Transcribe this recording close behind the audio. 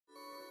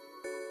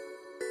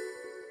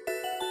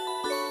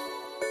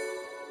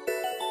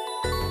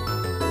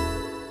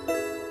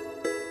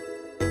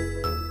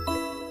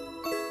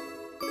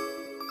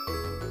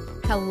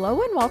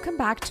Hello and welcome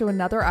back to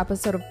another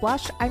episode of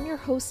Blush. I'm your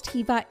host,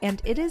 Hiva,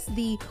 and it is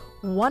the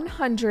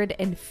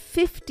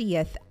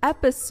 150th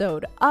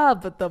episode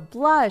of the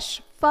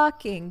Blush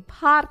fucking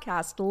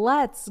podcast.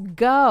 Let's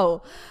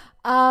go.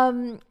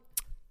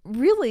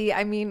 Really,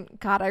 I mean,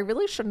 God, I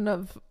really shouldn't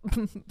have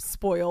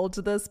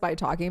spoiled this by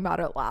talking about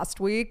it last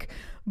week,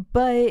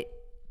 but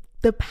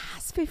the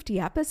past 50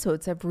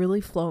 episodes have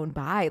really flown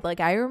by. Like,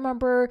 I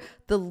remember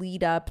the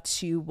lead up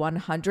to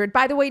 100.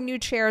 By the way, new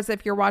chairs,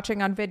 if you're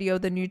watching on video,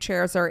 the new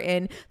chairs are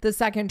in. The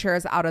second chair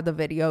is out of the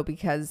video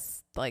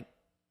because, like,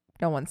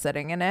 no one's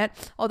sitting in it.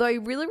 Although I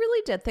really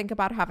did think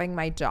about having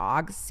my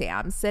dog,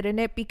 Sam, sit in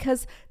it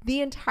because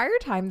the entire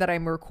time that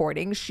I'm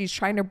recording, she's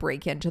trying to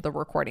break into the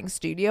recording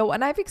studio.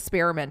 And I've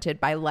experimented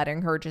by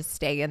letting her just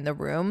stay in the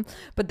room.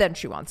 But then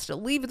she wants to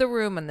leave the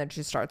room and then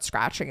she starts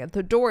scratching at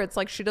the door. It's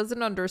like she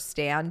doesn't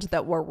understand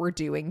that what we're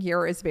doing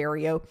here is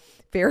very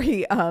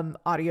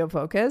audio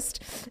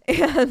focused.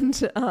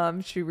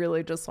 And she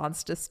really just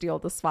wants to steal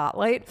the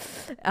spotlight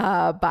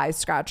by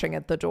scratching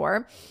at the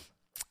door.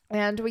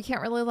 And we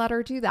can't really let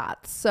her do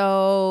that.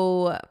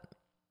 So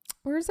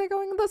where's I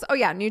going with this? Oh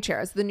yeah, new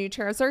chairs. The new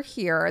chairs are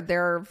here.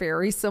 They're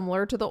very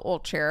similar to the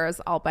old chairs,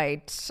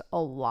 albeit a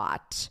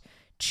lot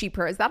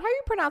cheaper. Is that how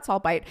you pronounce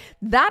albeit?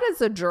 That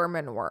is a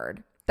German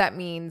word. That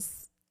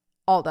means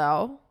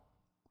although,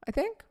 I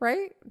think,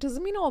 right? Does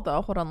it mean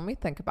although? Hold on, let me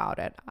think about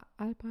it.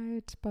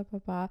 Albeit, blah, blah,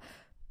 blah.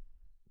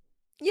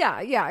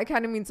 Yeah, it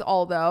kind of means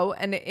although.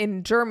 And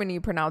in German,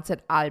 you pronounce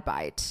it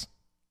albeit.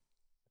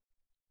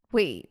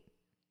 Wait.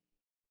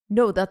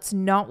 No, that's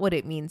not what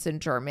it means in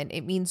German.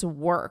 It means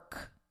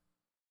work.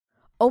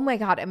 Oh my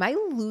God, am I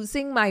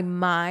losing my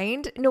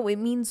mind? No, it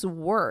means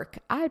work.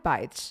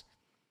 Arbeit.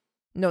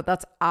 No,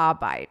 that's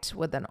Arbeit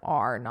with an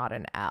R, not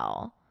an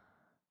L.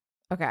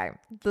 Okay,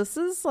 this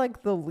is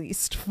like the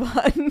least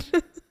fun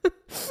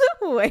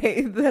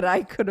way that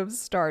I could have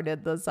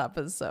started this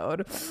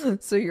episode.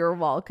 So you're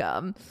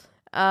welcome.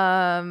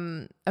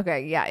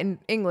 Okay, yeah, in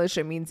English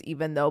it means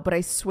even though, but I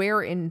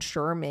swear in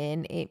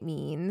German it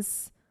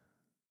means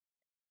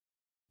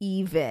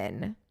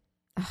even.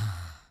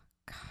 Oh,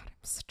 God,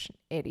 I'm such an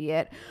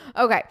idiot.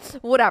 Okay,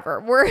 whatever.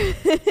 We're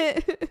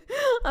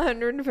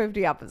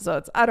 150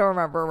 episodes. I don't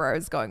remember where I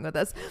was going with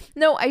this.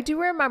 No, I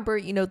do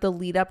remember, the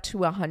lead up to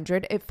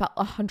 100.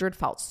 100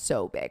 felt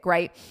so big,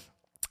 right?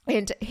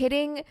 And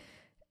hitting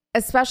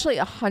especially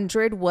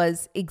 100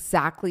 was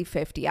exactly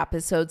 50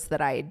 episodes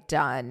that I had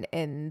done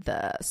in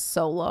the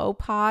solo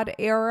pod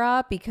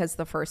era because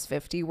the first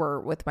 50 were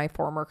with my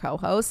former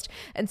co-host.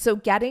 And so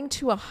getting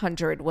to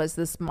 100 was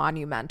this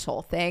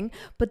monumental thing.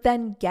 But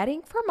then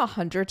getting from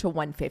 100 to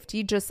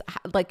 150 just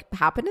like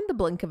happened in the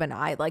blink of an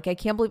eye. Like, I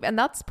can't believe, and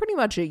that's pretty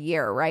much a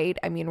year, right?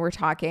 I mean, we're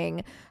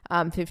talking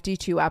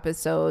 52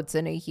 episodes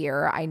in a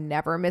year. I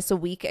never miss a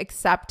week,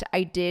 except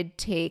I did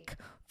take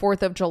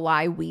 4th of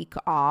July week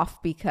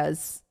off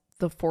because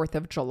the 4th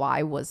of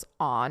July was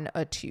on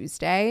a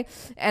Tuesday.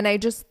 And I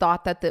just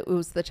thought that it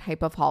was the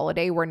type of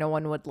holiday where no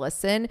one would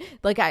listen.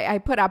 Like, I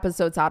put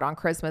episodes out on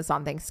Christmas,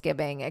 on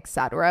Thanksgiving,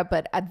 etc.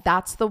 But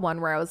that's the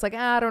one where I was like,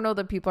 I don't know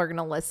that people are going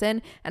to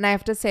listen. And I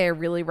have to say, I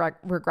really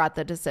regret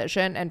the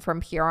decision. And from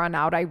here on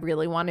out, I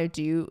really want to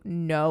do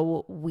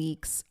no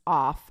weeks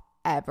off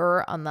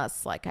ever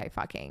unless like I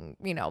fucking,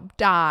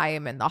 die.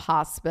 I'm in the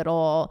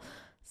hospital.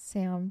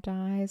 Sam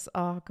dies.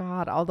 Oh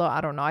God. Although I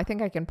don't know. I think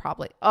I can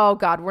probably, oh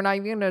God, we're not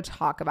even going to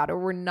talk about it.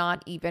 We're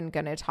not even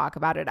going to talk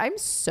about it. I'm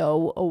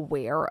so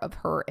aware of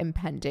her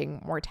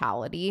impending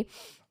mortality.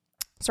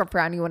 So for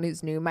anyone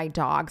who's new, my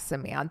dog,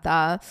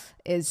 Samantha,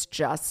 is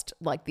just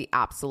like the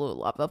absolute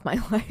love of my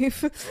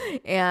life.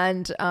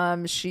 And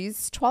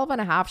she's 12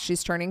 and a half.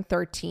 She's turning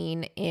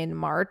 13 in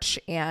March.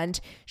 And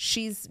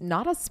she's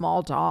not a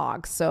small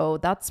dog. So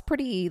that's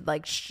pretty,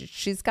 like,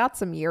 she's got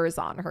some years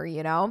on her,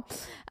 Yeah.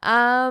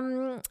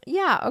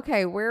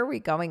 Okay. Where are we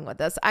going with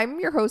this? I'm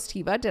your host,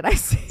 Hiva. Did I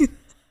say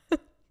that?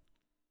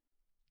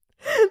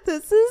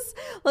 This is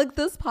like,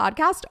 this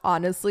podcast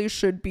honestly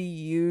should be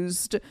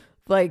used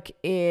like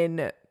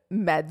in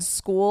med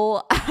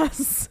school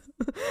as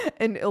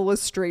an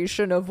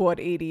illustration of what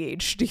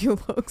ADHD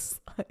looks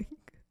like.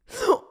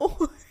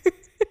 Or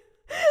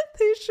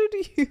they should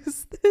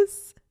use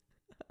this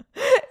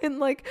in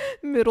like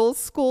middle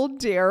school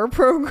dare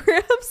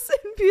programs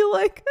and be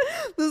like,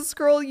 this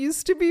girl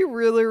used to be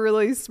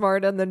really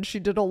smart and then she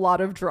did a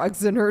lot of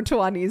drugs in her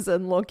 20s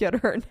and look at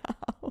her now.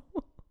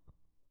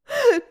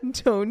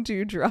 Don't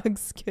do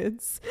drugs,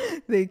 kids.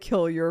 They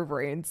kill your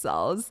brain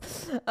cells.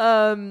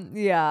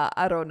 Yeah,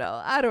 I don't know.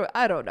 I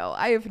don't know.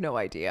 I have no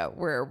idea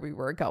where we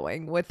were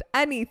going with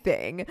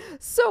anything.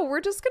 So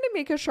we're just going to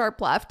make a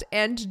sharp left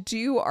and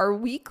do our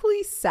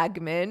weekly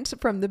segment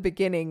from the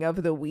beginning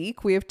of the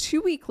week. We have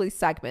 2 weekly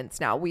segments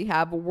now. We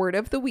have Word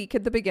of the Week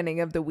at the beginning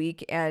of the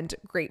week and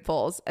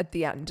Gratefuls at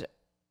the end.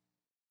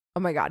 Oh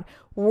my God.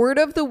 Word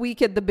of the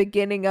Week at the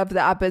beginning of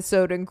the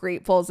episode and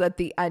Gratefuls at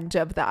the end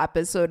of the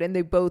episode. And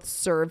they both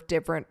serve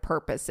different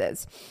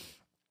purposes.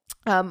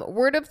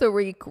 Word of the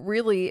week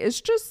really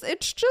is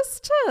it's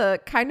just to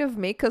kind of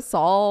make us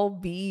all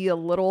be a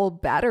little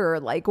better.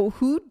 Like,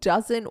 who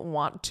doesn't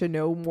want to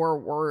know more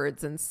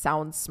words and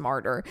sound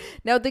smarter?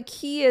 Now, the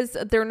key is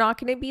they're not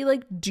going to be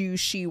like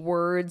douchey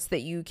words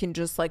that you can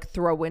just like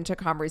throw into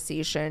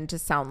conversation to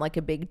sound like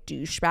a big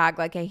douchebag.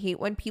 Like, I hate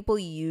when people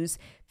use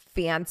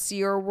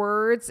fancier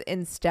words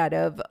instead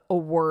of a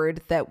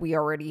word that we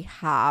already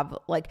have.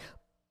 Like,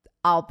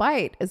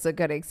 albeit is a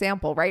good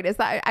example, right? Is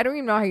that, I don't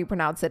even know how you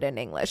pronounce it in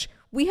English.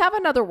 We have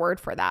another word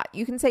for that.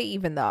 You can say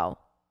even though.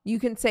 You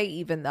can say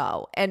even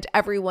though, and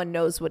everyone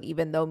knows what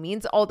even though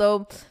means.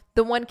 Although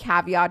the one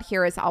caveat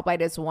here is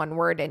albeit is one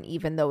word and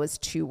even though is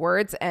two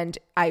words. And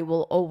I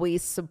will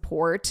always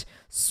support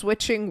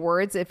switching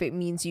words if it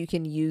means you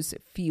can use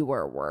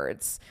fewer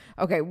words.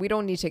 Okay, we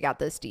don't need to get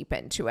this deep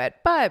into it,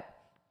 but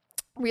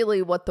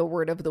really what the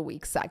word of the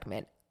week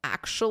segment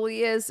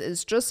actually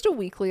is just a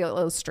weekly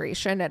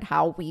illustration at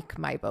how weak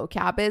my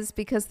vocab is,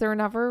 because they're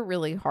never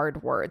really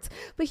hard words.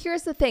 But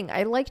here's the thing.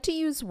 I like to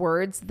use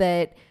words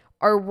that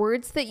are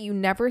words that you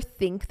never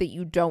think that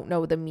you don't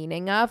know the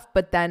meaning of.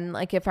 But then,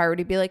 like, if I were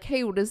to be like,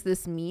 hey, what does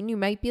this mean? You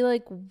might be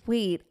like,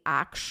 wait,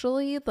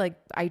 actually, like,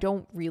 I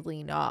don't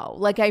really know.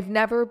 Like, I've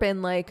never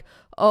been like,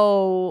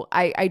 oh,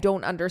 I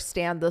don't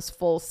understand this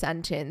full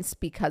sentence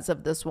because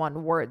of this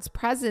one word's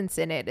presence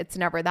in it. It's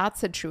never that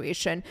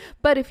situation.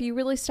 But if you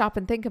really stop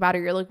and think about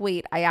it, you're like,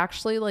 wait, I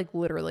actually like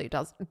literally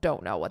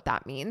don't know what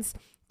that means.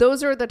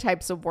 Those are the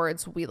types of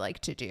words we like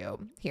to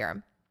do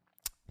here.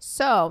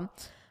 So,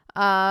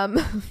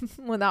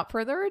 without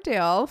further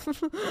ado,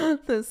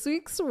 this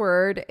week's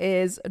word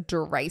is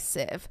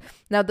derisive.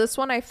 Now, this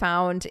one I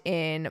found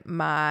in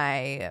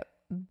my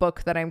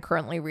book that I'm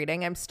currently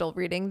reading. I'm still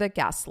reading The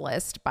Guest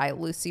List by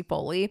Lucy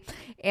Foley,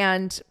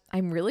 and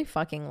I'm really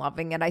fucking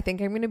loving it. I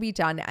think I'm going to be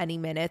done any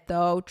minute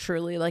though.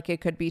 Truly, like, it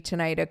could be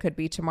tonight, it could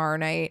be tomorrow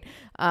night.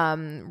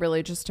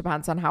 Really just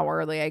depends on how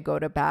early I go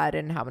to bed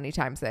and how many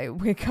times I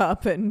wake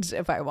up and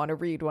if I want to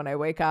read when I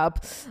wake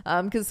up.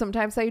 Because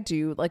sometimes I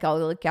do, like, I'll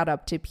like get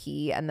up to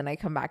pee and then I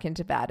come back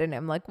into bed and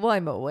I'm like, well,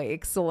 I'm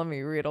awake, so let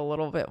me read a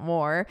little bit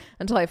more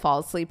until I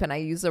fall asleep. And I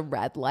use a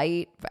red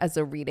light as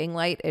a reading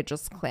light. It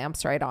just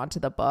clamps right onto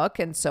the book.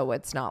 And so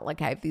it's not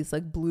like I have these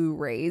like blue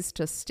rays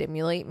to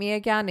stimulate me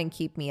again and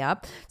keep me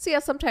up. So yeah,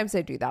 sometimes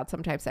I do that.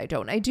 Sometimes I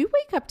don't. I do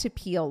wake up to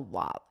pee a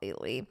lot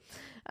lately.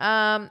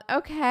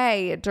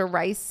 Okay.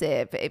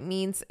 Derisive. It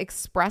means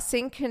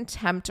expressing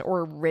contempt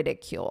or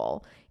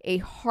ridicule. A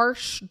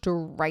harsh,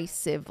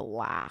 derisive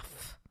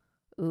laugh.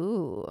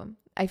 Ooh.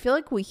 I feel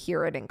like we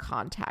hear it in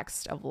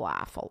context of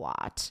laugh a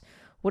lot.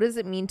 What does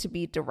it mean to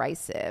be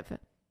derisive?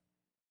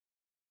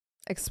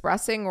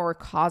 Expressing or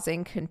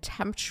causing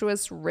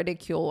contemptuous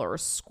ridicule or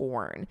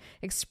scorn.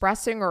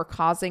 Expressing or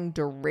causing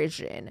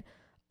derision.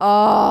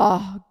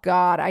 Oh,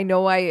 God, I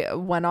know I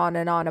went on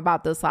and on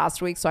about this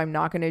last week, so I'm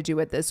not going to do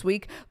it this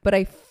week, but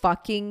I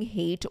fucking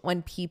hate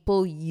when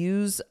people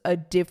use a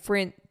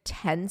different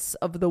tense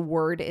of the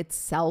word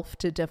itself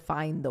to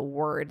define the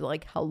word.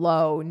 Like,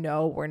 hello,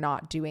 no, we're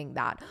not doing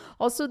that.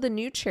 Also, the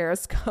new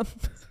chairs come...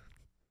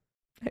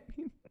 I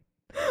mean,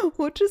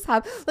 what just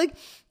happened? Like,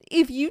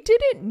 if you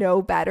didn't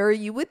know better,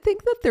 you would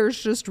think that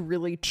there's just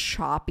really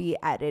choppy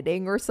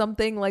editing or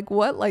something. Like,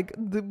 what? Like,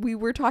 we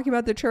were talking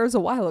about the chairs a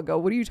while ago.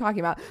 What are you talking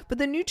about? But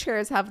the new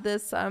chairs have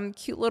this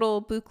cute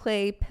little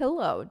boucle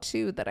pillow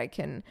too that I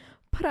can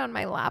put on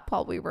my lap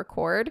while we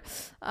record.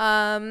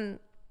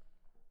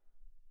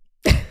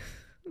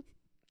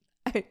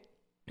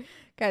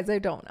 Guys, I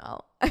don't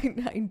know.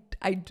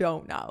 I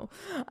don't know.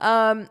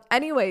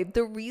 Anyway,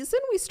 the reason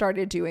we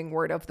started doing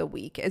Word of the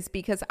Week is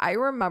because I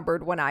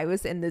remembered when I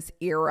was in this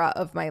era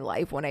of my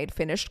life when I'd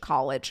finished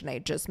college and I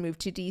just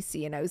moved to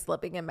DC and I was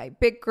living in my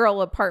big girl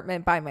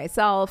apartment by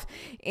myself.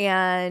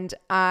 And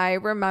I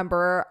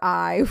remember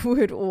I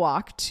would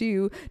walk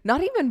to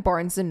not even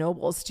Barnes and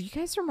Nobles. Do you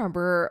guys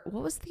remember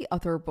what was the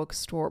other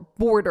bookstore?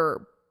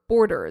 Borders.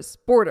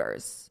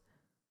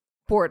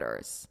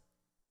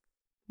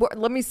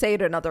 Let me say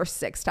it another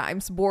 6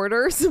 times.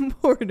 Borders.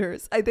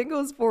 I think it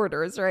was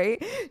Borders, right?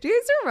 Do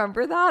you guys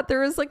remember that?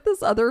 There was like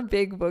this other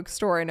big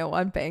bookstore. I know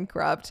I'm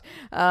bankrupt.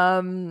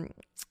 And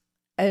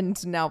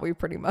now we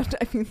pretty much,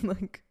 I mean,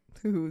 like,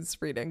 who's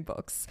reading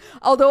books?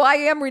 Although I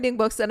am reading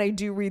books and I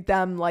do read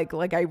them like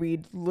I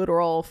read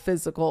literal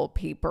physical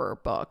paper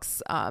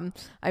books. I'm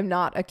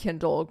not a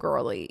Kindle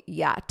girly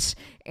yet.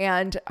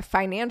 And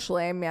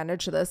financially, I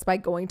manage this by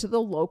going to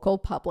the local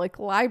public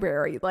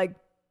library. Like,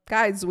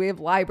 guys, we have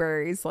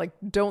libraries. Like,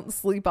 don't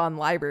sleep on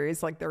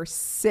libraries. Like, they're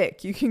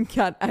sick. You can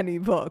get any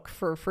book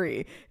for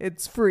free.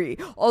 It's free.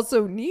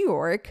 Also, New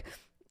York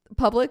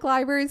public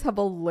libraries have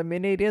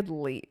eliminated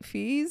late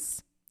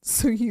fees.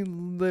 So you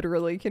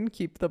literally can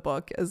keep the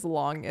book as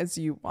long as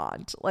you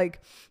want.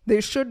 Like,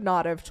 they should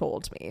not have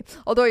told me.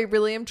 Although I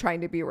really am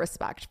trying to be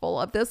respectful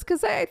of this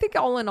because I think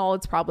all in all,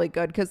 it's probably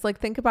good. Because,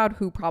 like, think about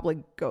who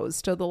probably goes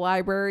to the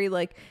library.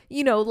 Like,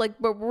 you know, like,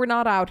 but we're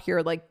not out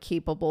here, like,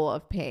 capable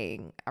of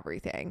paying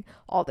everything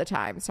all the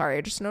time. Sorry,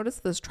 I just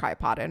noticed this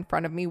tripod in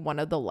front of me. One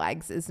of the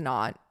legs is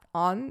not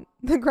on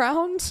the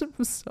ground.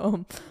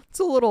 So it's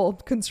a little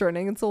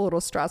concerning. It's a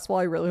little stressful.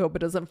 I really hope it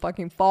doesn't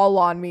fucking fall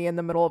on me in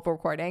the middle of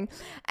recording.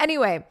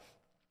 Anyway,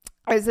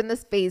 I was in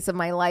this phase of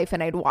my life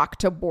and I'd walk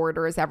to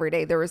Borders every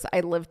day.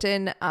 I lived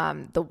in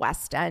the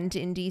West End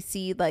in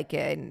DC, like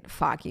in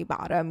Foggy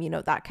Bottom,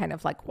 that kind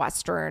of like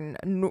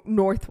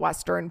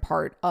northwestern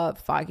part of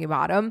Foggy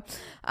Bottom.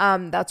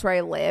 That's where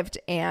I lived.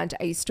 And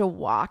I used to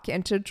walk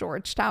into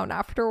Georgetown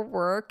after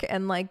work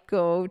and like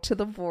go to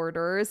the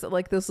Borders.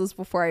 Like this was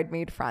before I'd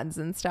made friends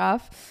and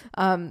stuff.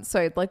 So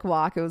I'd like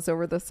walk, it was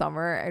over the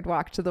summer. I'd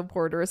walk to the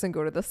Borders and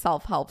go to the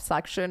self-help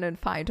section and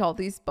find all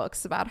these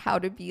books about how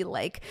to be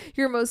like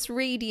your most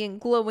radiant,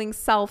 glowing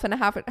self and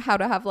how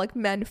to have like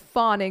men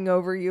fawning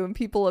over you and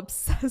people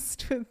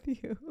obsessed with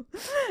you.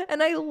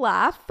 And I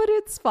laugh, but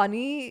it's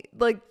funny,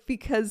 like,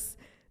 because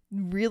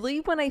really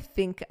when I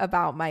think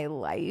about my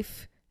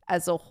life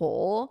as a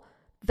whole,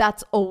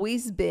 that's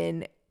always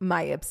been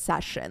my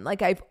obsession.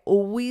 Like I've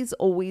always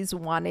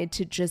wanted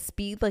to just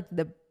be like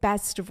the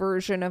best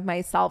version of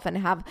myself and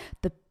have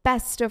the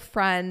best of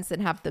friends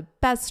and have the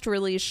best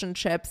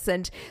relationships.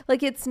 And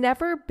like, it's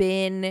never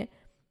been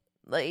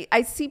like,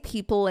 I see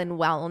people in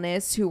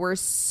wellness who are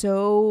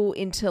so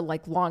into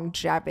like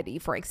longevity,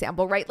 for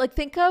example, right? Like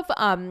think of,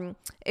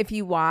 if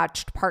you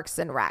watched Parks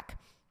and Rec,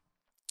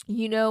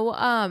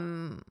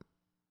 oh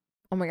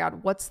my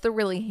God, what's the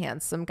really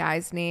handsome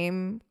guy's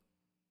name?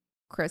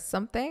 Chris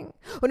something?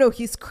 Oh no,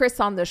 he's Chris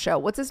on the show.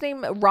 What's his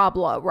name? Rob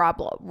Lowe.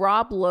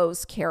 Rob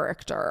Lowe's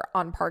character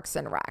on Parks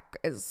and Rec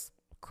is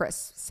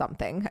Chris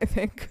something, I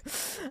think.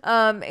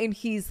 And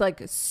he's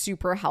like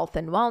super health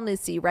and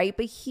wellnessy, right?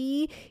 But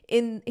he,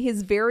 in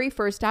his very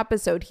first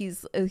episode, he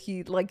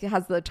like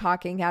has the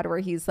talking head where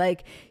he's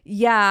like,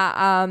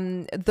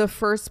 the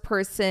first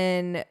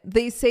person,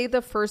 they say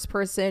the first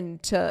person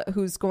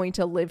who's going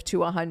to live to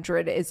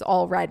 100 is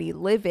already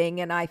living.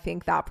 And I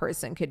think that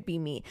person could be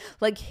me.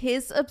 Like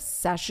his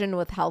obsession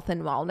with health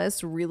and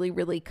wellness really,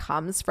 really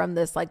comes from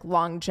this like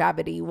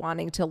longevity,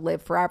 wanting to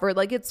live forever.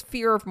 Like it's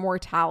fear of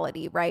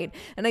mortality, right?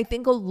 And I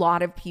think a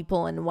lot of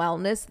people in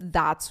wellness,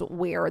 that's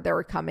where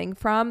they're coming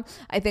from.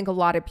 I think a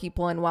lot of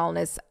people in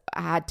wellness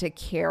had to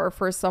care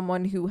for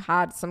someone who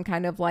had some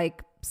kind of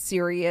like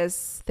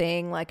serious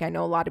thing. Like I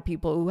know a lot of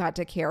people who had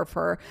to care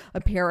for a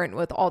parent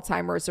with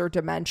Alzheimer's or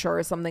dementia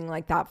or something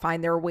like that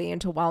find their way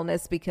into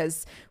wellness,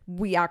 because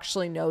we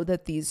actually know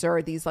that these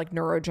like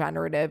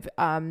neurodegenerative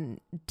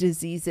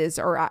diseases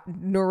or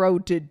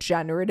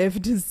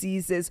neurodegenerative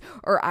diseases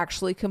are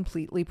actually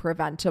completely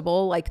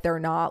preventable. Like they're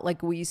not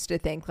like we used to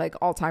think like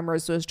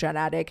Alzheimer's was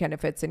genetic and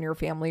if it's in your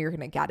family you're going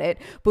to get it,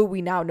 but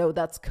we now know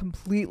that's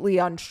completely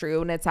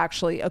untrue and it's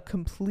actually a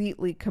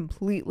completely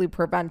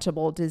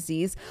preventable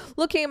disease.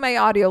 Looking at my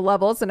audio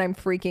levels and I'm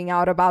freaking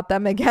out about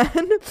them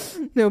again.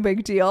 No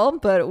big deal,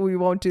 but we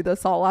won't do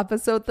this all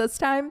episode this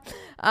time.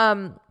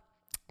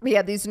 But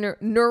yeah, these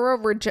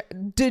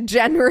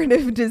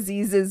neurodegenerative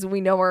diseases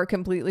we know are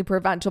completely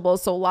preventable.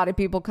 So a lot of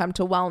people come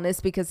to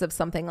wellness because of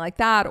something like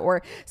that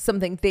or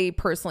something they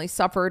personally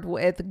suffered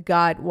with,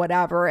 gut,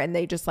 whatever, and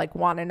they just like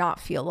want to not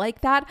feel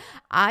like that.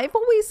 I've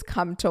always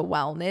come to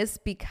wellness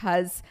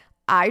because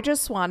I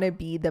just want to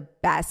be the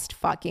best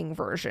fucking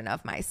version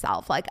of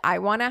myself. Like I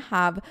want to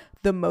have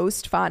the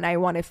most fun. I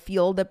want to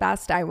feel the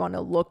best. I want to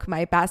look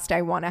my best.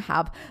 I want to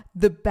have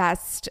the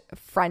best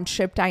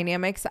friendship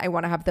dynamics. I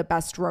want to have the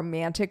best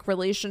romantic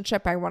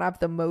relationship. I want to have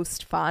the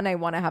most fun. I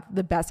want to have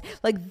the best,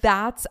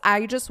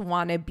 I just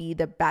want to be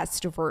the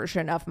best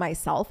version of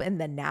myself in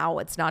the now.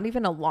 It's not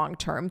even a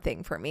long-term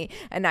thing for me.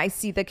 And I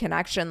see the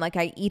connection. Like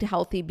I eat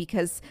healthy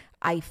because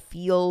I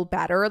feel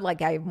better.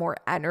 Like I have more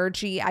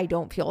energy. I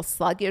don't feel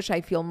sluggish.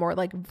 I feel more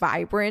like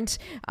vibrant.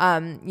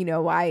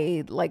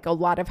 I like a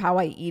lot of how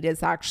I eat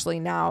is actually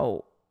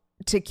now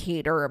to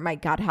cater my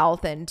gut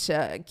health and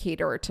to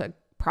cater to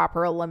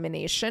proper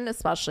elimination,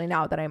 especially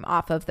now that I'm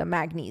off of the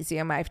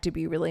magnesium. I have to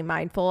be really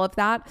mindful of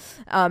that.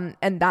 And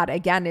that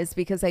again is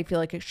because I feel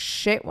like a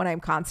shit when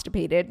I'm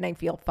constipated and I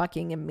feel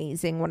fucking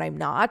amazing when I'm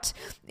not.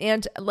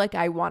 And like,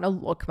 I want to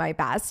look my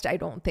best. I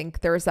don't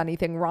think there's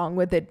anything wrong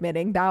with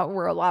admitting that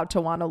we're allowed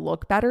to want to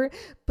look better.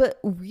 But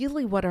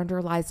really what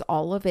underlies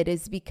all of it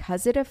is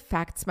because it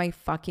affects my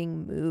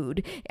fucking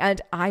mood. And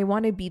I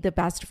want to be the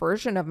best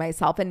version of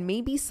myself. And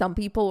maybe some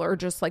people are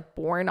just like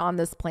born on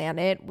this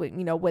planet,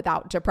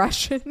 without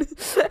depression.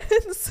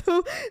 And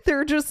so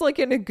they're just like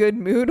in a good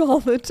mood all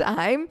the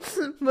time,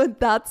 but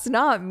that's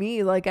not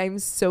me. Like I'm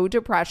so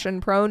depression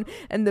prone.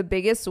 And the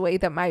biggest way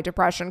that my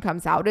depression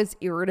comes out is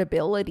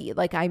irritability.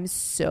 Like I'm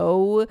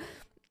so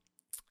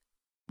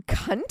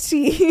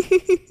cunty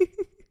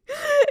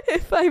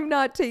if I'm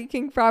not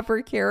taking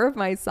proper care of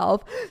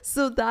myself.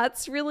 So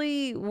that's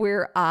really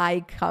where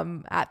I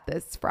come at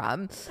this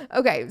from.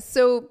 Okay,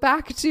 so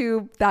back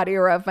to that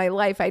era of my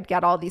life, I'd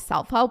get all these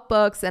self-help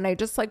books and I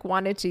just like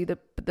wanted to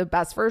the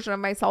best version of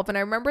myself. And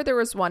I remember there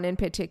was one in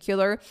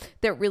particular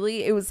that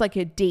really, it was like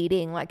a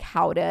dating, like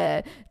how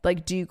to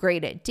like do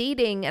great at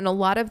dating. And a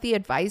lot of the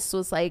advice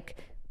was like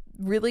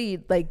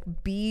really like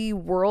be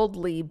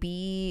worldly,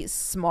 be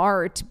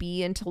smart,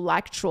 be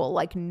intellectual,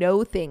 like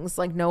know things,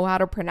 like know how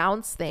to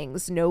pronounce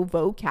things, know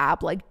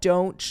vocab, like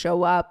don't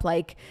show up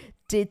like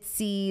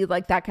ditzy,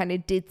 like that kind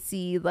of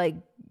ditzy, like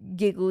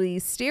giggly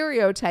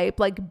stereotype,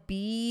 like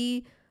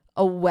be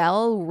a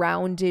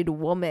well-rounded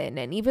woman.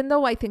 And even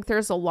though I think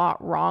there's a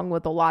lot wrong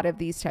with a lot of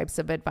these types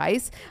of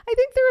advice, I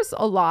think there's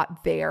a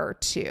lot there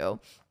too.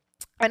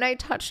 And I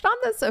touched on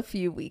this a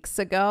few weeks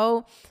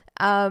ago,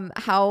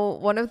 how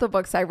one of the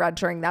books I read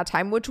during that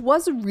time, which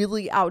was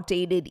really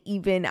outdated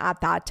even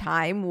at that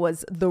time,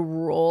 was The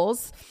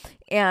Rules,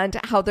 and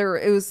how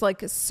it was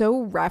like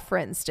so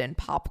referenced in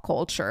pop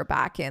culture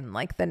back in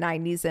like the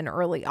 90s and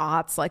early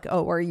aughts, like,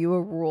 oh, are you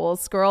a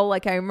rules girl?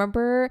 Like I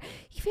remember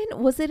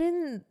even, was it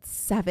in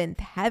Seventh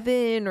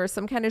Heaven or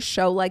some kind of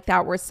show like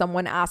that where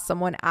someone asked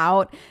someone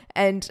out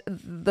and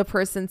the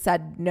person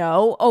said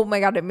no? Oh my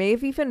God, it may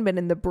have even been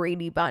in the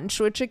Brady Bunch,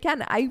 which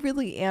again, I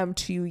really am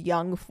too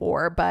young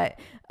for, but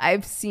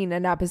I've seen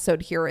an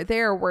episode here or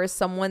there where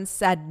someone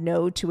said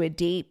no to a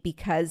date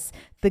because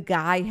the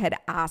guy had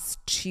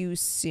asked too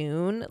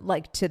soon,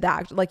 like to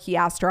that, like he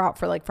asked her out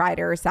for like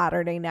Friday or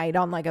Saturday night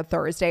on like a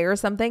Thursday or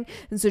something.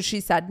 And so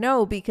she said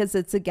no because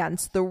it's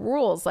against the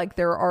rules. Like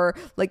there are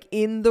like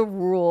in the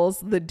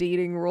rules, the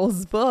dating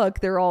rules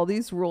book, there are all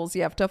these rules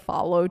you have to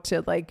follow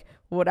to like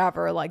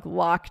whatever, like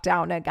lock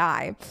down a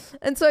guy.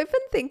 And so I've been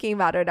thinking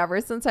about it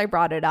ever since I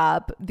brought it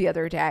up the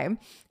other day.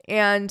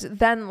 And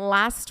then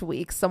last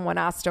week, someone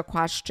asked a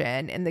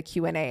question in the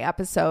Q&A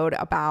episode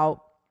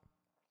about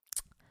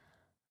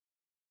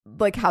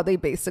like how they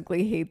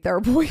basically hate their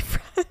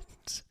boyfriend.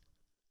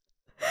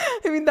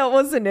 I mean, that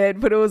wasn't it,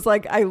 but it was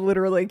like, I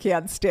literally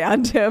can't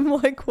stand him.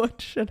 Like,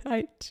 what should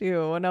I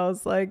do? And I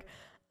was like,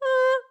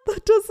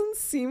 that doesn't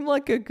seem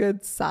like a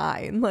good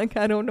sign. Like,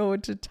 I don't know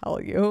what to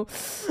tell you.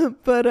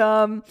 But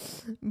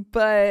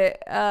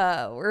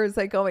where is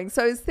I going?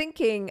 So I was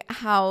thinking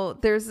how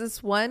there's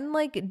this one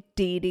like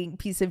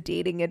piece of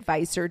dating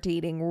advice or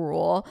dating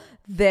rule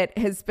that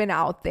has been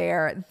out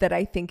there that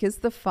I think is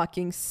the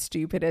fucking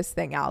stupidest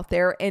thing out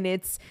there. And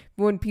it's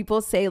when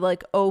people say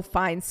like, oh,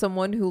 find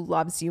someone who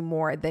loves you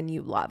more than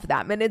you love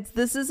them. And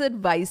this is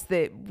advice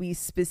that we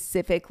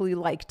specifically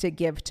like to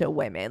give to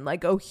women.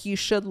 Like, oh, he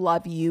should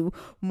love you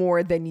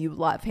more than you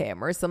love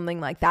him or something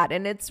like that.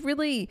 And it's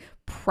really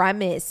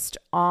premised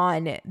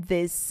on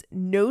this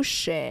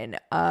notion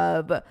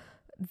of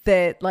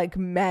that like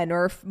men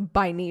are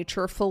by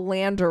nature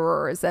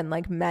philanderers and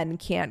like men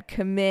can't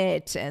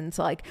commit and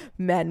like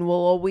men will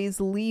always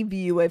leave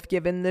you if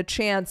given the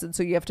chance. And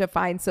so you have to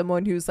find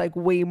someone who's like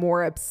way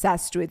more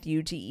obsessed with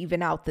you to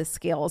even out the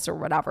scales or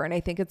whatever. And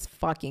I think it's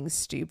fucking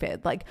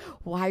stupid. Like,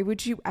 why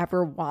would you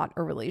ever want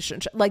a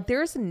relationship? Like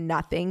there's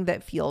nothing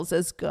that feels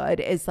as good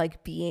as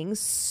like being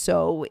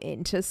so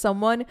into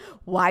someone.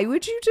 Why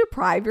would you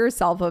deprive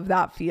yourself of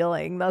that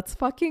feeling? That's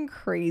fucking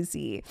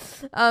crazy.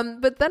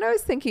 But then I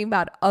was thinking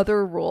about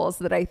other rules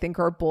that I think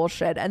are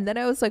bullshit. And then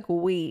I was like,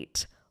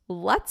 wait,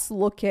 let's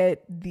look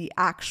at the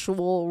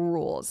actual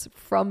rules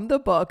from the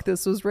book.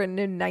 This was written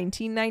in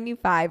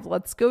 1995.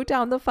 Let's go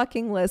down the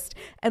fucking list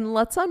and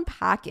let's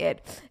unpack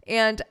it.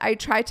 And I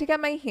tried to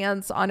get my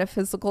hands on a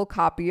physical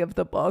copy of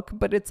the book,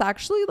 but it's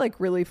actually like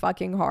really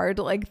fucking hard.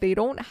 Like they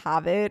don't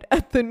have it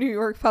at the New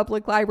York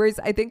Public Libraries.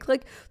 I think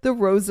like the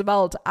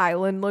Roosevelt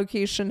Island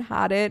location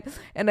had it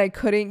and I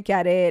couldn't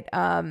get it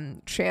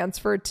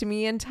transferred to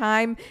me in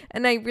time.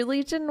 And I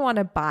really didn't want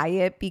to buy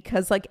it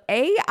because like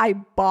I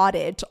bought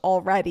it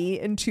already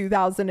in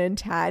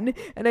 2010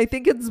 and I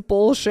think it's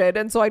bullshit,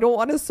 and so I don't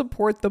want to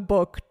support the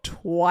book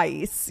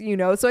twice, you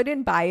know, so I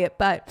didn't buy it.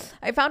 But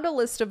I found a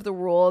list of the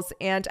rules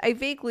and I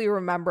vaguely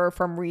remember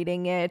from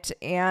reading it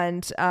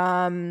and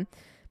sorry,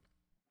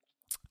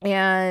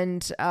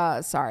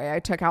 I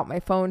took out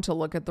my phone to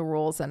look at the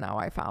rules and now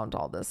I found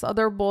all this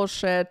other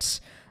bullshit.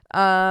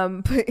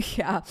 But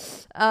yeah,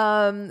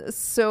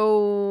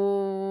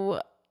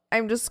 so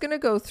I'm just going to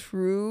go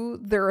through.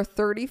 There are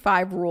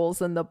 35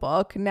 rules in the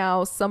book.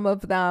 Now, some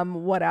of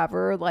them,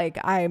 whatever, like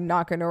I'm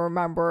not going to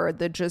remember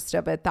the gist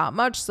of it that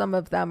much. Some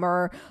of them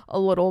are a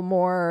little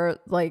more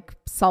like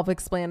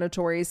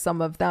self-explanatory.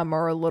 Some of them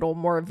are a little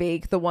more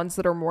vague. The ones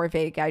that are more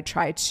vague, I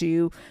try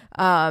to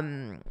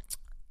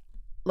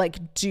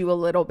like do a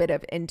little bit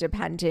of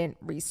independent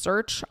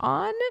research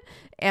on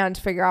and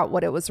figure out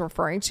what it was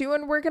referring to.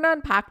 And we're going to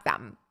unpack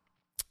them.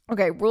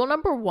 Okay. Rule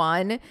number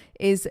 1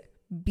 is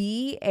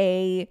be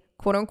a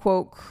quote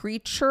unquote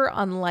creature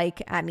unlike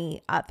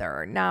any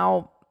other.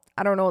 Now,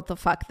 I don't know what the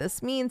fuck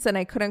this means and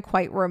I couldn't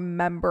quite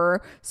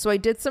remember. So I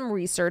did some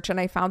research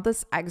and I found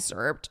this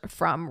excerpt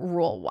from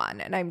Rule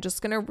 1 and I'm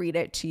just going to read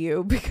it to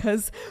you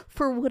because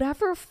for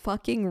whatever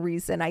fucking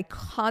reason, I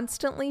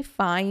constantly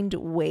find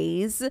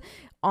ways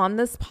on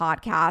this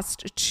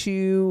podcast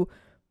to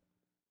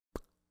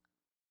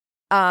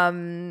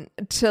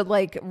to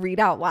like read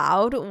out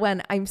loud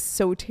when I'm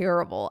so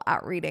terrible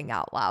at reading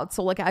out loud.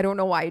 So like, I don't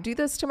know why I do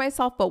this to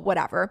myself, but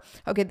whatever.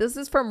 Okay, this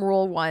is from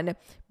rule 1.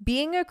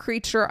 Being a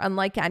creature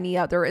unlike any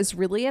other is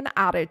really an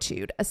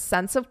attitude, a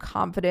sense of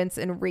confidence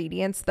and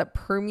radiance that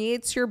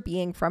permeates your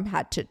being from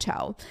head to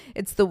toe.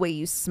 It's the way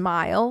you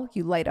smile,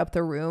 you light up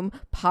the room,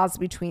 pause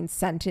between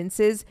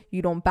sentences,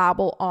 you don't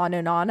babble on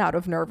and on out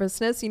of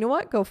nervousness. You know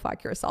what? Go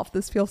fuck yourself.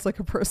 This feels like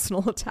a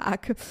personal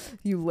attack.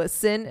 You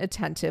listen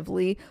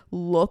attentively,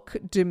 look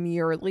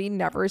demurely,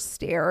 never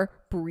stare,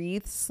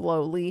 breathe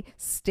slowly,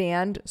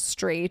 stand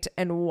straight,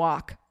 and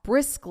walk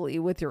briskly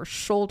with your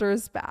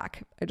shoulders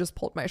back. I just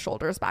pulled my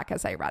shoulders back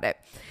as I read it.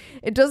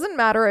 It doesn't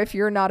matter if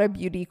you're not a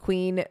beauty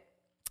queen,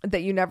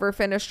 that you never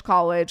finished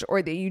college,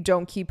 or that you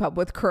don't keep up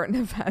with current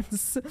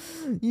events.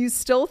 You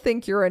still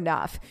think you're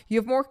enough. You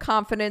have more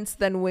confidence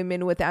than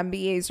women with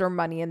MBAs or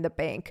money in the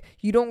bank.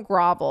 You don't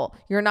grovel.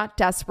 You're not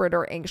desperate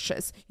or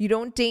anxious. You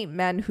don't date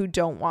men who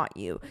don't want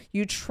you.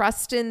 You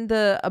trust in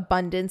the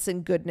abundance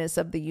and goodness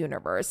of the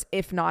universe.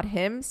 If not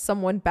him,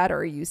 someone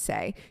better, you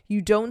say.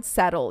 You don't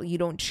settle. You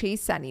don't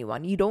chase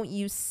anyone. You don't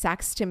use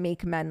sex to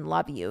make men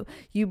love you.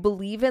 You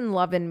believe in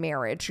love and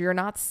marriage. You're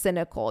not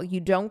cynical. You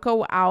don't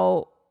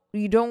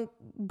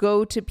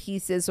go to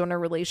pieces when a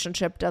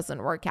relationship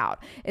doesn't work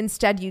out.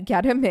 Instead, you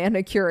get a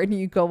manicure and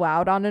you go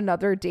out on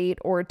another date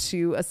or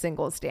to a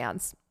singles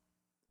dance.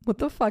 What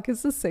the fuck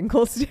is a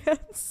singles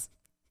dance?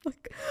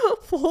 Like,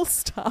 full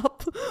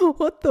stop.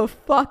 What the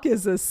fuck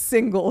is a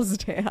singles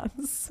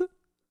dance?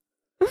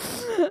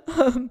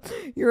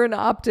 You're an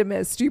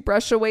optimist. You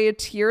brush away a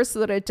tear so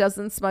that it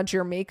doesn't smudge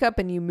your makeup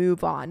and you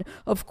move on.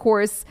 Of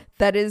course,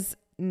 that is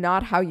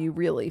not how you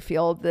really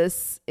feel.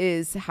 This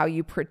is how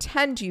you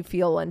pretend you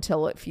feel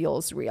until it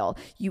feels real.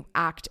 You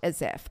act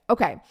as if.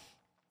 Okay.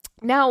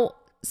 Now,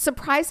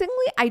 surprisingly,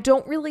 I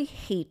don't really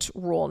hate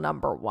rule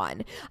number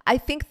 1. I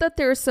think that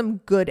there's some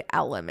good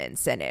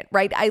elements in it,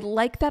 right? I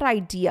like that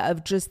idea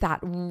of just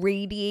that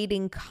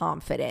radiating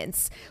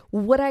confidence.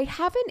 What I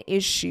have an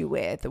issue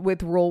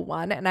with rule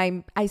 1,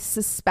 and I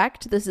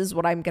suspect this is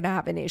what I'm going to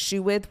have an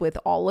issue with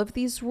all of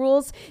these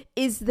rules,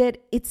 is that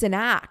it's an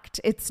act.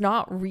 It's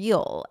not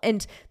real.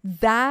 And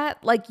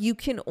that, like, you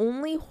can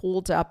only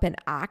hold up an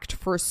act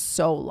for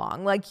so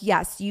long. Like,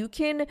 yes, you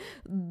can,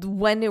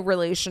 when a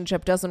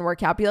relationship doesn't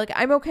work out, be like,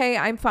 I'm okay,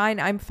 I'm fine,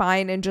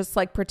 and just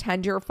like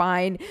pretend you're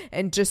fine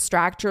and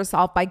distract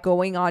yourself by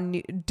going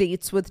on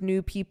dates with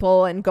new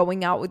people and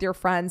going out with your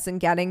friends and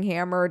getting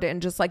hammered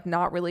and just like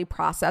not really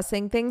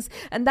processing things.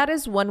 And that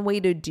is one way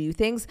to do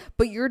things,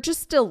 but you're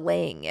just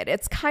delaying it.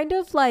 It's kind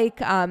of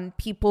like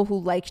people who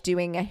like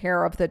doing a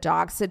hair of the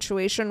dog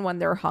situation when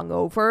they're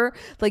hungover.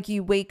 Like,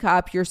 you wake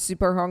up, you're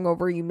super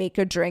hungover, you make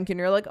a drink and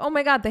you're like, oh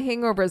my God, the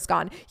hangover is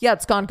gone. Yeah,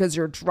 it's gone because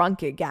you're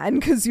drunk again,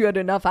 because you had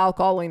enough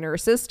alcohol in your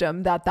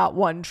system that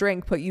one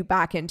drink put you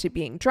back into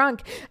being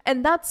drunk.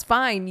 And that's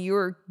fine.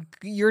 You're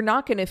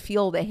not going to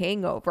feel the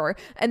hangover.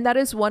 And that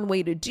is one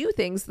way to do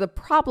things. The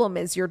problem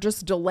is you're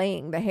just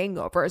delaying the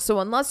hangover. So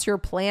unless you're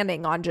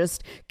planning on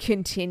just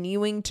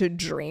continuing to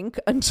drink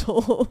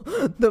until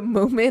the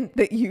moment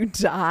that you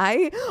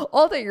die,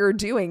 all that you're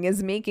doing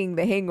is making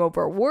the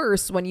hangover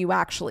worse when you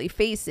actually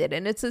face it.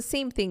 And it's the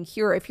same thing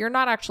here. If you're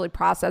not actually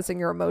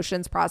processing your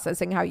emotions,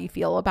 processing how you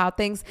feel about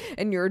things,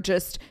 and you're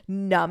just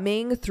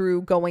numbing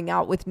through going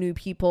out with new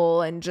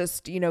people and just,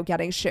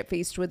 getting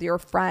shit-faced with your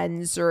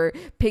friends, or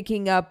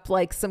picking up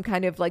like some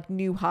kind of like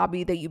new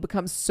hobby that you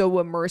become so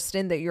immersed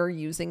in that you're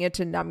using it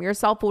to numb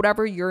yourself,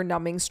 whatever your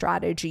numbing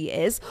strategy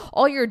is,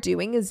 all you're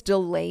doing is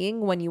delaying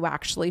when you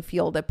actually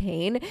feel the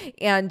pain.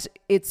 And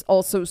it's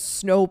also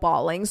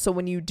snowballing. So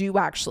when you do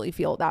actually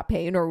feel that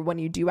pain, or when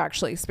you do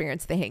actually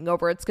experience the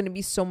hangover, it's going to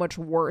be so much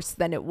worse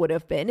than it would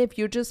have been if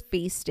you just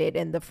faced it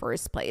in the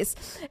first place.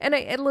 And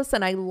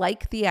listen, I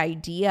like the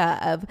idea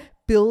of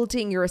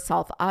building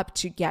yourself up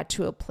to get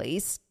to a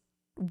place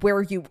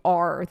where you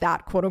are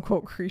that quote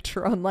unquote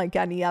creature unlike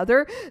any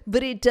other,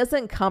 but it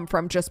doesn't come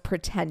from just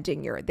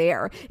pretending you're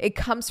there. It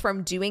comes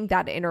from doing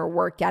that inner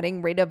work,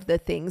 getting rid of the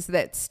things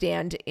that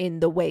stand in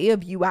the way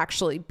of you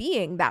actually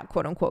being that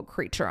quote unquote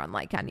creature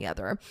unlike any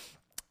other.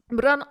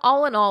 But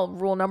all in all,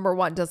 rule number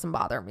 1 doesn't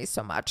bother me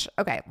so much.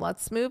 Okay,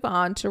 let's move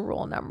on to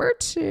rule number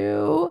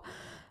 2.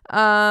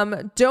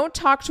 Don't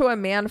talk to a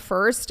man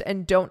first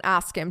and don't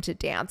ask him to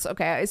dance.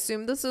 Okay, I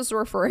assume this is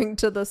referring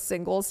to the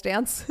singles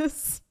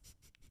dances.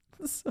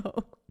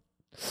 So,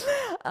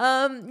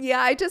 yeah,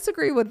 I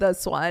disagree with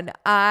this one.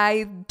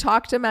 I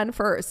talk to men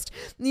first.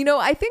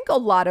 I think a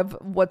lot of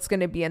what's going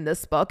to be in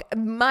this book,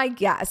 my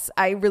guess,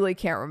 I really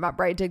can't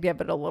remember. I did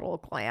give it a little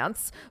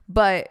glance,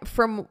 but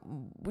from,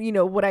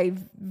 what I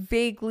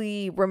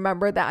vaguely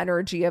remember the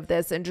energy of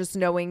this and just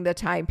knowing the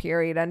time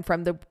period and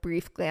from the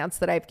brief glance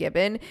that I've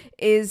given,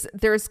 is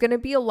there's going to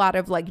be a lot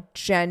of like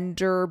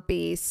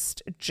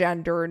gender-based,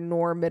 gender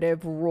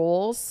normative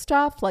role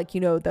stuff, like,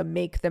 the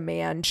make the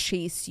man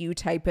chase you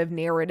type of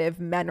narrative.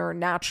 Men are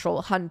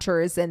natural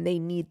hunters and they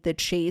need the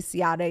chase,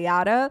 yada,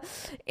 yada.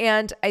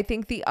 And I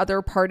think the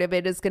other part of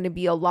it is going to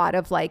be a lot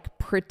of like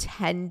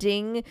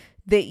pretending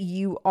that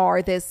you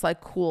are this like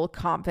cool,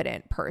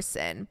 confident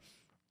person.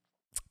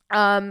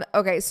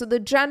 Okay, so the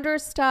gender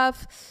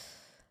stuff,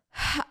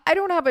 I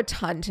don't have a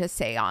ton to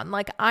say on.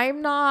 Like,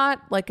 I'm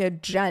not like a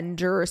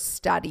gender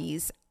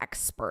studies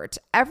expert.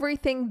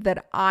 Everything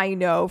that I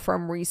know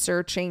from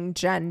researching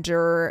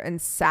gender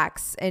and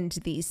sex and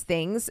these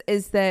things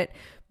is that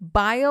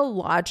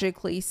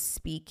biologically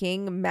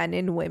speaking, men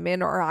and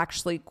women are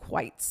actually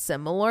quite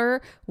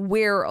similar.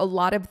 Where a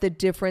lot of the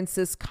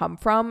differences come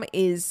from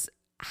is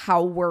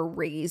how we're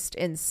raised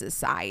in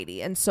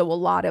society. And so a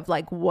lot of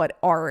like what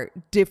our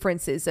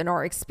differences in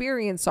our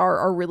experience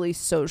are really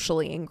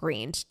socially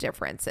ingrained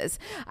differences.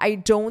 I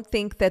don't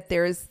think that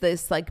there's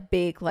this like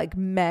big like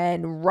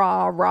men,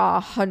 rah,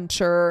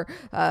 hunter,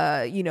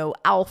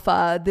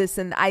 alpha, this.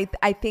 And I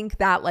think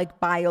that like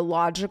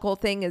biological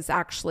thing is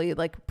actually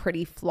like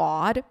pretty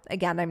flawed.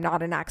 Again, I'm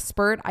not an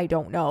expert. I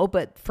don't know.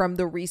 But from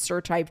the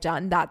research I've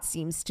done, that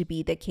seems to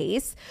be the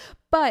case.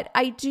 But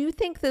I do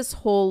think this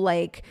whole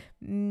like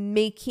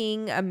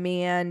making a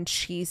man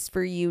chase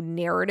for you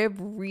narrative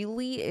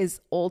really is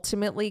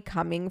ultimately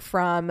coming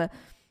from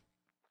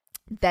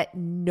that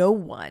no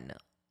one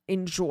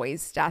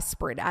enjoys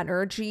desperate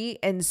energy.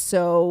 And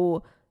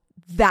so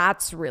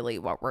that's really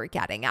what we're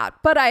getting at.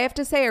 But I have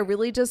to say, I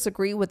really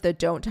disagree with the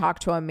don't talk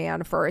to a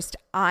man first.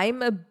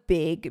 I'm a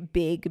big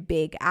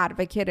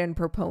advocate and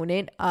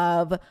proponent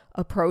of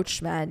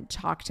approach men,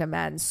 talk to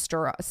men,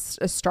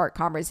 start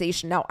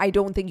conversation. Now, I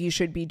don't think you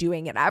should be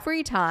doing it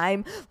every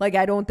time. Like,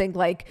 I don't think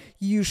like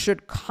you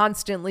should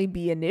constantly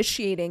be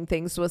initiating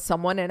things with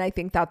someone. And I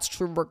think that's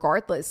true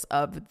regardless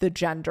of the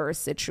gender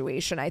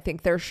situation. I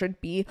think there should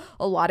be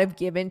a lot of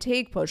give and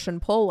take, push and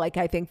pull. Like,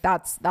 I think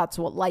that's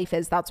what life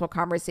is. That's what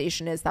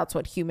conversation is. That's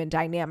what human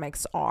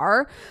dynamics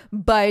are.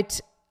 But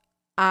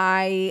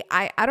I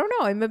don't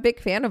know. I'm a big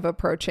fan of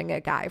approaching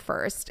a guy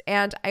first.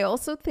 And I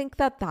also think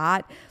that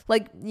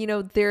like,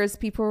 there's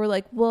people who are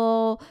like,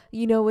 well,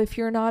 if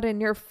you're not in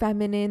your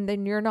feminine,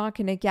 then you're not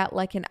going to get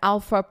like an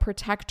alpha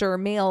protector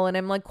male. And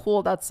I'm like,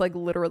 cool. That's like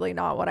literally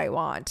not what I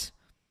want.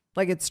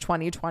 Like, it's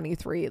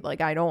 2023.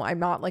 Like, I'm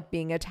not like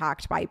being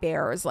attacked by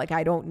bears. Like,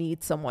 I don't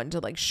need someone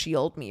to like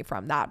shield me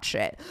from that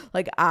shit.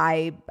 Like,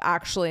 I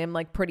actually am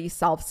like pretty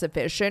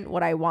self-sufficient.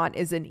 What I want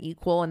is an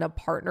equal and a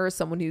partner,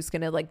 someone who's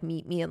going to like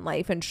meet me in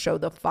life and show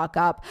the fuck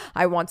up.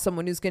 I want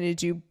someone who's going to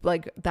do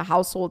like the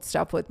household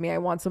stuff with me. I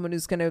want someone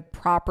who's going to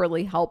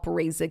properly help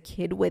raise a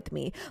kid with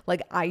me.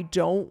 Like, I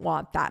don't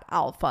want that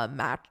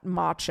alpha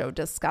macho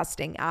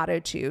disgusting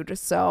attitude.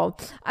 So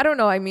I don't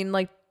know. I mean,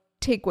 like,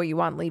 take what you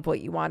want, leave what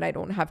you want. I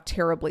don't have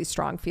terribly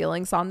strong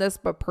feelings on this,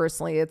 but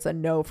personally, it's a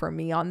no for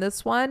me on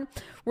this one.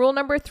 Rule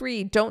number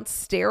 3, don't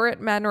stare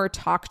at men or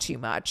talk too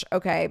much.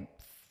 Okay,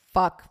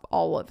 fuck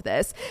all of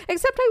this.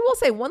 Except I will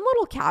say one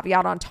little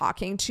caveat on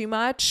talking too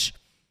much.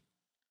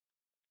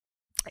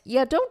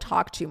 Yeah, don't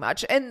talk too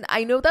much. And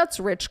I know that's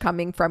rich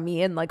coming from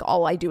me, and like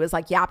all I do is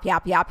like yap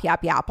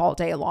all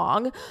day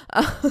long.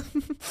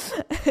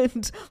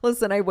 And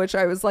listen, I wish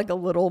I was like a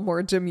little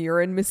more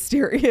demure and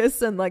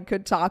mysterious and like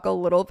could talk a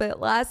little bit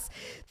less.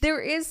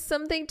 There is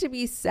something to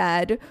be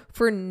said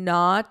for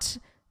not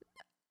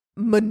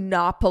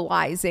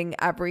monopolizing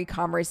every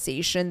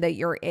conversation that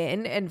you're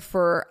in, and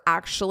for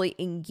actually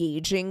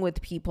engaging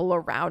with people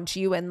around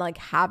you and like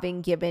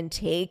having give and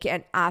take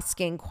and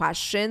asking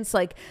questions.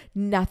 Like,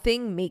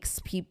 nothing makes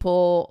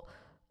people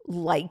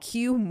like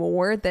you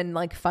more than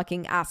like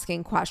fucking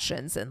asking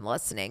questions and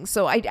listening.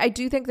 So I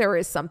do think there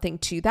is something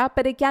to that.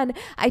 But again,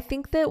 I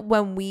think that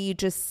when we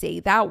just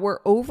say that, we're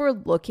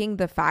overlooking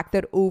the fact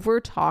that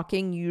over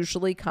talking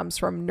usually comes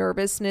from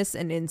nervousness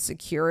and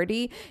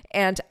insecurity.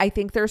 And I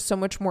think there's so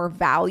much more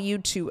value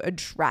to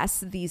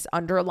address these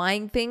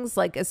underlying things,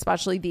 like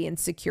especially the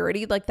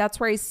insecurity. Like, that's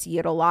where I see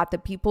it a lot,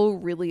 that people who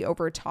really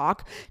over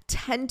talk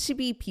tend to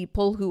be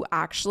people who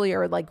actually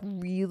are like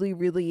really,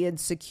 really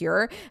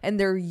insecure, and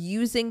they're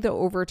using the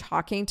over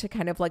talking to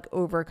kind of like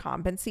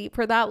overcompensate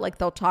for that. Like,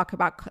 they'll talk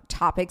about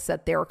topics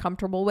that they're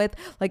comfortable with.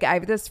 Like, I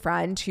have this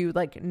friend who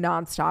like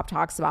nonstop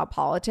talks about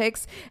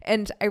politics,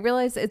 and I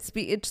realize it's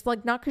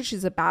like not because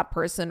she's a bad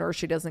person or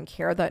she doesn't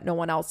care that no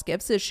one else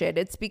gives a shit.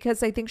 It's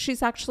because I think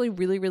she's actually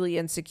really, really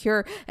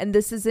insecure, and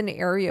this is an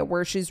area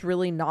where she's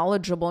really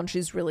knowledgeable and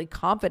she's really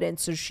confident,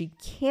 so she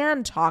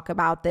can talk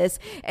about this,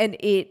 and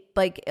it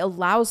like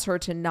allows her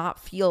to not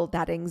feel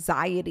that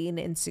anxiety and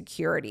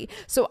insecurity.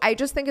 So I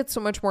just think it's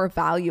so much more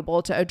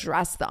valuable to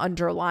address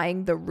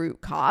the root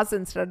cause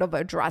instead of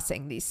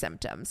addressing these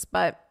symptoms.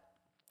 But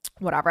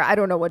whatever. I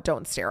don't know what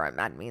don't stare at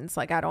men means.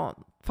 Like, I don't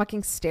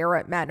fucking stare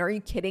at men. Are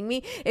you kidding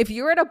me? If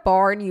you're at a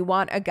bar and you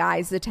want a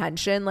guy's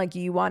attention, like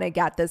you want to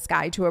get this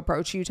guy to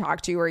approach you,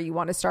 talk to you, or you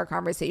want to start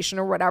conversation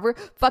or whatever,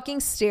 fucking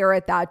stare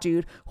at that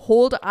dude.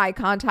 Hold eye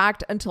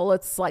contact until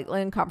it's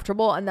slightly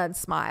uncomfortable and then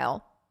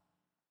smile.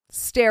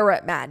 Stare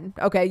at men.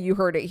 Okay, you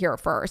heard it here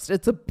first.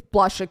 It's a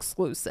Blush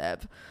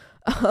exclusive.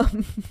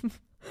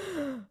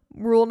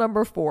 Rule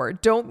number 4,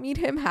 don't meet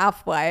him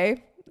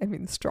halfway. I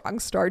mean, strong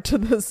start to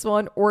this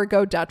one, or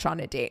go Dutch on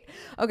a date.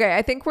 Okay,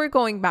 I think we're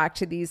going back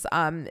to these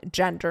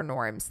gender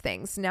norms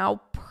things.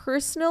 Now,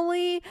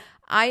 personally,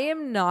 I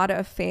am not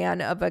a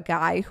fan of a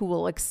guy who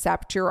will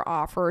accept your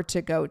offer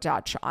to go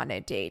Dutch on a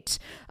date.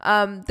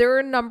 There are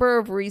a number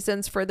of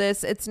reasons for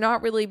this. It's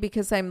not really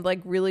because I'm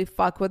like really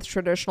fuck with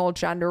traditional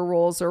gender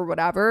roles or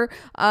whatever.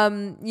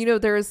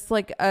 There's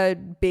like a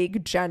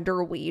big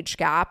gender wage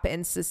gap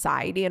in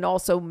society, and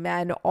also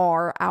men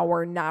are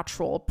our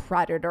natural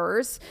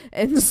predators.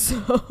 And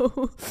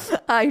so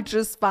I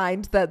just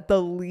find that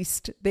the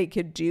least they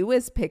could do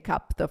is pick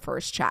up the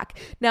first check.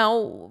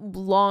 Now,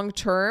 long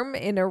term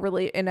in a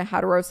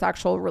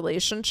heterosexual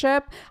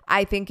relationship,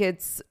 I think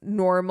it's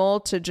normal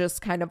to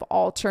just kind of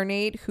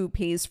alternate who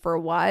pays for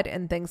what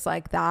and things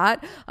like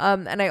that.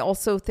 And I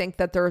also think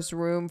that there's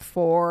room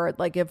for,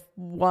 like, if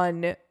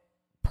one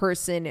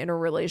person in a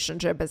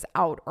relationship is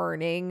out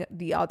earning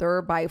the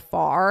other by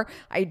far,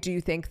 I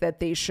do think that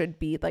they should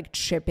be like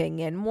chipping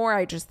in more.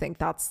 I just think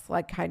that's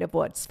like kind of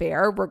what's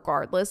fair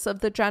regardless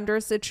of the gender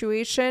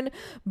situation.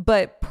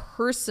 But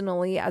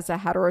personally, as a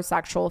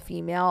heterosexual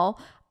female,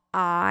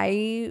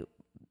 I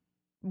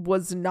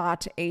was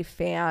not a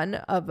fan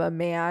of a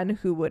man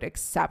who would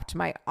accept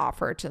my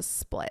offer to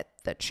split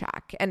the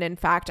check. And in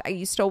fact, I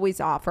used to always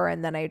offer,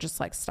 and then I just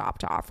like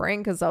stopped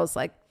offering because I was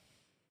like,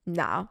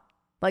 nah,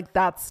 like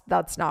that's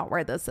not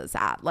where this is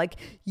at. Like,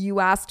 you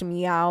asked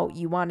me out,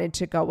 you wanted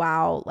to go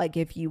out. Like,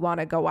 if you want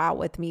to go out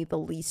with me, the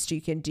least you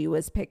can do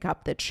is pick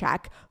up the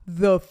check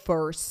the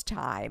first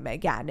time.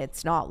 Again,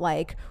 it's not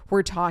like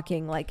we're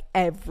talking like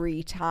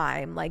every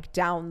time, like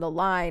down the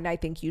line, I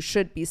think you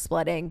should be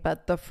splitting,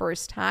 but the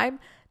first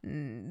time,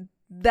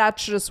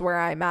 that's just where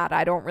I'm at.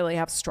 I don't really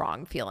have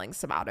strong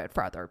feelings about it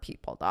for other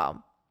people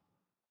though.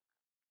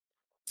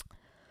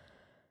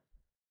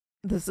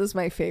 This is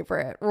my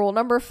favorite. Rule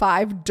number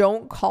 5,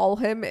 don't call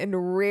him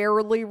and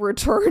rarely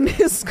return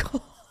his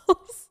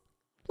calls.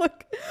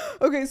 Like,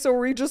 okay, so are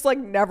we just like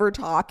never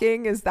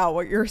talking? Is that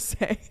what you're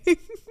saying?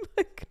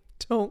 Like,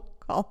 don't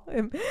call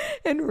him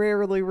and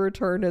rarely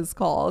return his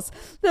calls.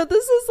 Now,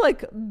 this is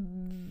like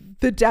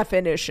the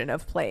definition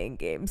of playing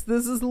games.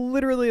 This is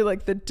literally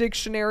like the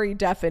dictionary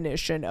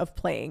definition of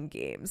playing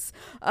games.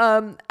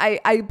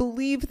 I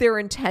believe their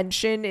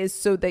intention is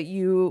so that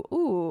you,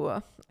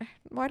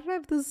 why did I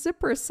have the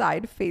zipper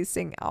side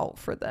facing out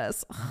for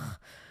this? Ugh,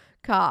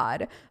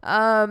 God.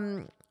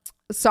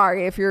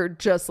 Sorry if you're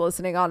just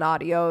listening on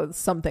audio,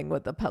 something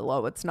with the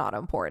pillow, it's not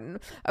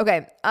important.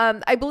 Okay.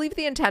 I believe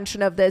the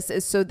intention of this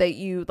is so that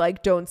you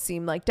like don't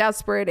seem like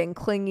desperate and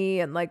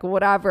clingy and like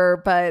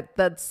whatever, but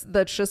that's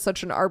just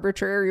such an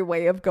arbitrary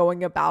way of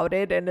going about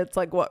it. And it's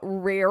like, what,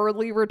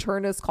 rarely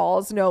return his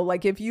calls? No,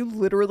 like if you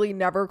literally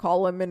never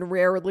call him and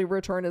rarely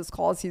return his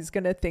calls, he's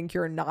going to think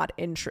you're not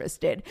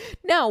interested.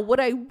 Now, what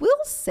I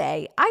will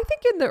say, I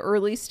think in the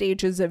early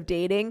stages of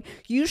dating,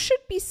 you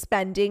should be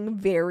spending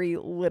very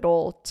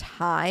little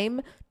time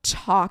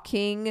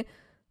talking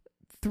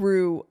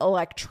through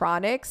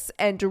electronics,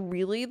 and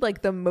really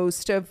like the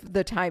most of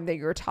the time that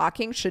you're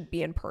talking should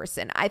be in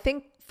person. I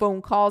think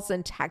phone calls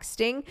and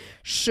texting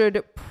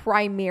should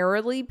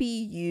primarily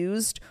be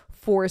used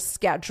for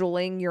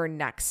scheduling your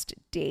next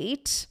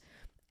date.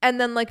 And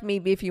then like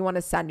maybe if you want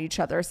to send each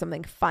other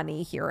something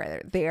funny here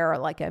or there,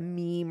 like a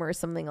meme or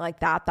something like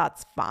that,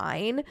 that's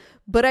fine.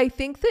 But I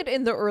think that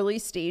in the early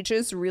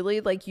stages,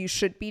 really like you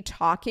should be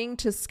talking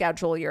to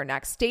schedule your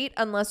next date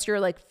unless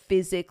you're like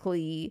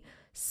physically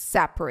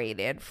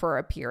separated for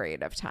a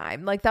period of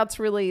time. Like that's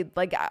really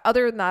like,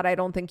 other than that, I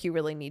don't think you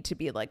really need to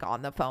be like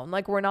on the phone.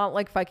 Like we're not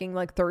like fucking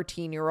like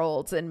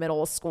 13-year-olds in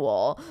middle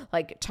school,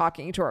 like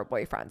talking to our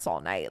boyfriends all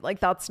night.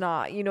 Like that's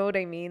not, you know what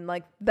I mean?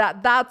 Like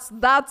that's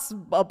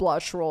a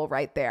blush rule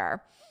right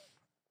there.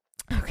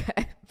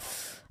 Okay.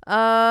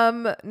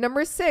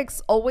 Number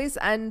 6, always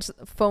end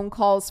phone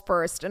calls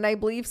first. And I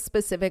believe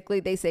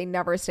specifically they say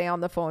never stay on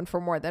the phone for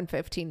more than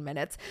 15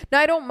 minutes. Now,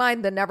 I don't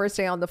mind the never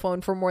stay on the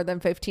phone for more than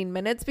 15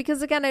 minutes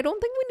because again, I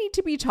don't think we need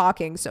to be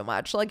talking so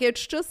much. Like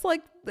it's just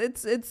like,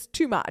 it's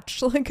too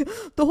much. Like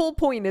the whole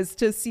point is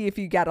to see if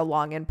you get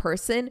along in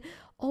person.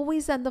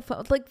 Always end the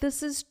phone. Like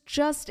this is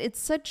just, it's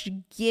such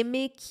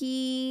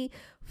gimmicky,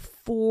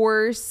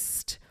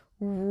 forced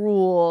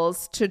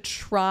rules to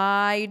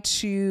try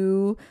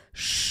to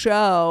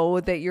show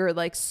that you're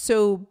like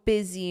so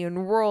busy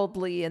and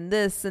worldly and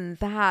this and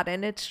that.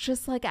 And it's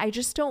just like, I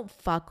just don't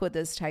fuck with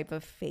this type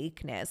of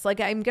fakeness. Like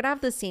I'm gonna have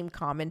the same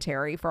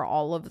commentary for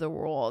all of the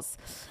rules.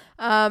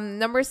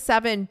 Number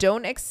 7,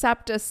 don't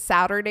accept a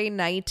Saturday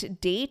night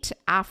date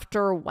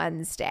after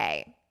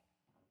Wednesday.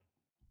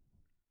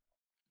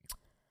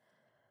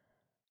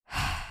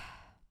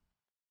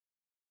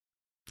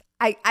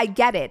 I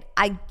get it.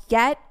 I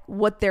get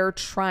what they're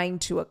trying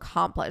to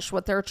accomplish.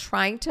 What they're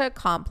trying to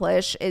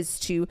accomplish is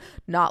to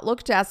not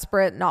look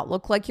desperate, not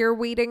look like you're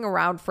waiting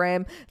around for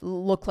him,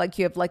 look like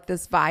you have like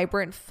this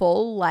vibrant,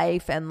 full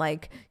life. And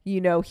like,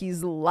 you know,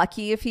 he's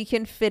lucky if he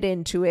can fit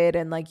into it.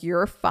 And like,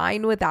 you're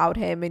fine without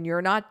him and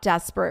you're not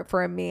desperate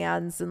for a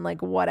man's and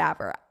like,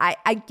 whatever.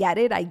 I get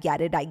it. I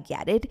get it. I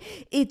get it.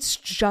 It's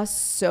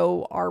just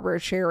so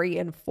arbitrary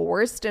and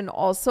forced. And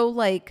also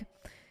like,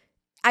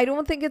 I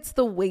don't think it's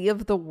the way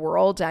of the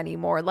world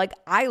anymore. Like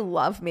I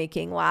love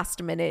making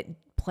last minute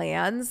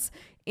plans,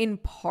 in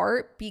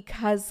part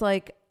because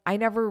like I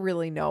never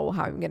really know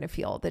how I'm going to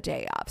feel the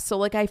day of. So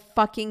like I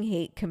fucking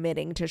hate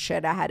committing to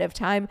shit ahead of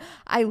time.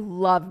 I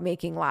love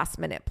making last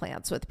minute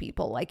plans with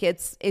people. Like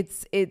it's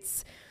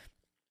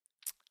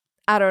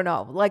I don't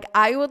know. Like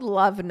I would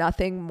love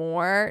nothing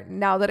more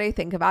now that I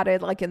think about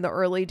it, like in the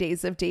early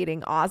days of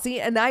dating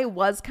Ozzy. And I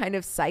was kind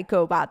of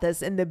psycho about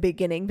this in the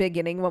beginning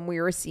when we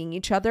were seeing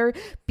each other,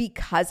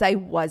 because I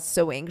was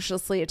so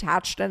anxiously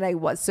attached and I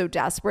was so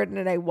desperate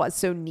and I was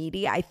so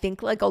needy. I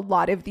think like a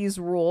lot of these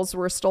rules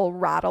were still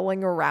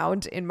rattling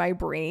around in my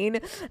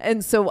brain.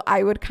 And so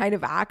I would kind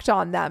of act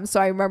on them.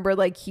 So I remember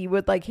like he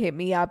would like hit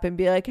me up and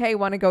be like, hey,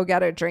 want to go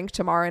get a drink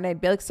tomorrow? And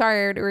I'd be like,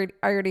 sorry,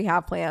 I already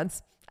have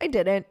plans. I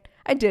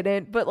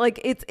didn't, but like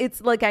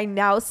it's like I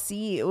now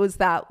see it was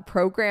that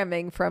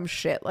programming from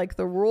shit, like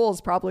the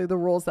rules, probably the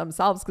rules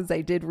themselves, because I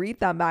did read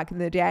them back in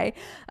the day.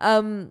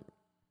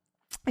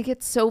 Like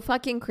it's so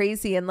fucking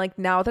crazy. And like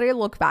now that I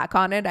look back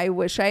on it, I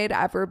wish I had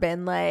ever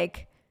been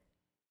like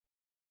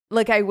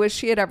I wish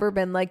he had ever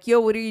been like,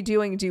 yo, what are you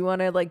doing? Do you want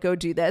to like go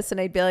do this?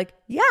 And I'd be like,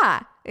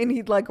 yeah. And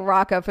he'd like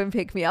rock up and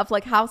pick me up.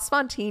 Like how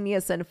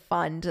spontaneous and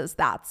fun does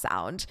that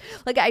sound?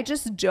 Like I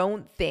just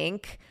don't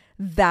think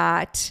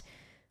that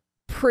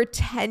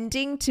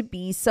pretending to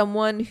be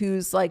someone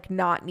who's like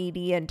not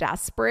needy and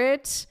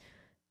desperate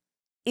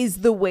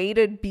is the way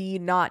to be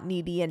not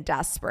needy and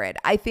desperate.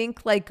 I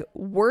think like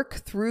work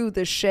through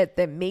the shit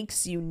that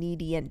makes you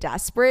needy and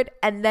desperate,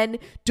 and then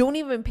don't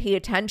even pay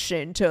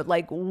attention to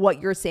like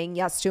what you're saying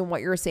yes to and what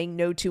you're saying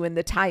no to and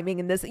the timing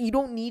and this. You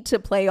don't need to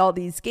play all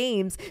these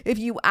games if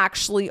you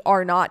actually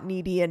are not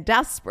needy and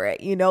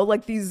desperate, you know,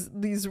 like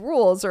these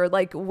rules are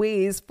like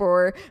ways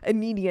for a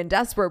needy and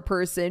desperate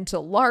person to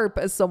LARP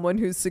as someone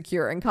who's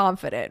secure and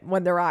confident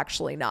when they're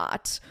actually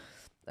not.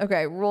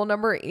 Okay, rule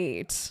number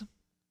 8.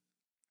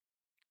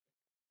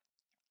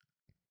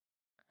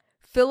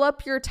 Fill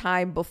up your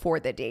time before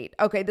the date.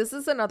 Okay, this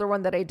is another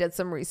one that I did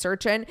some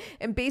research in.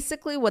 And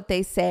basically what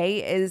they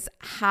say is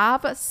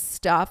have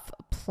stuff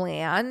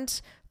planned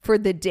for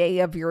the day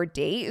of your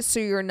date. So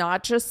you're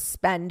not just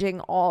spending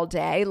all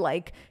day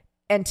like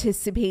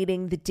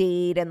anticipating the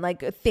date and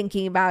like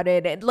thinking about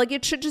it. And like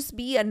it should just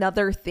be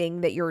another thing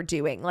that you're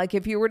doing. Like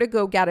if you were to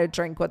go get a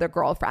drink with a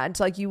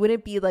girlfriend, like you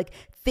wouldn't be like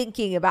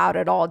thinking about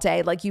it all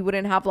day. Like you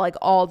wouldn't have like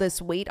all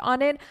this weight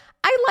on it.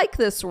 I like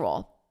this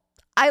rule.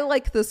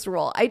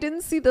 I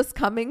didn't see this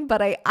coming,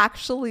 but I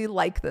actually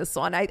like this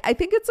one. I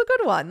think it's a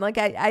good one. Like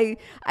I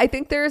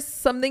think there's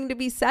something to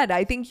be said.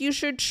 I think you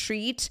should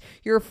treat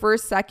your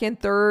first,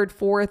 second, third,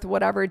 fourth,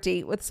 whatever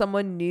date with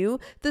someone new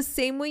the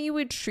same way you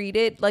would treat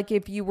it like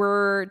if you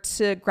were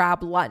to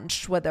grab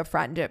lunch with a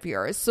friend of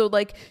yours. So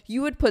like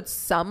you would put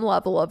some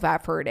level of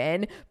effort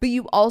in, but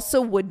you also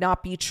would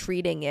not be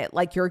treating it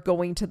like you're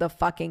going to the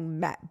fucking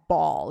Met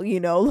Ball, you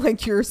know,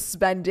 like you're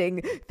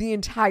spending the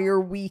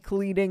entire week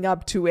leading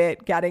up to it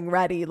getting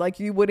ready. Like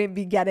you wouldn't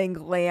be getting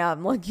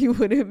glam, like you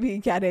wouldn't be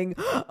getting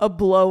a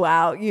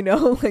blowout, you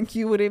know, like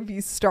you wouldn't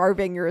be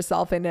starving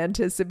yourself in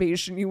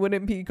anticipation. You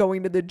wouldn't be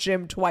going to the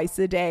gym twice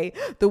a day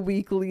the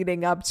week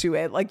leading up to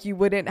it. Like you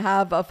wouldn't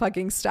have a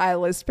fucking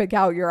stylist pick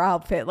out your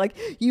outfit. Like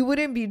you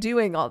wouldn't be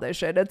doing all this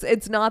shit.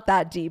 It's not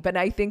that deep. And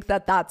I think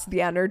that that's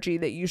the energy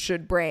that you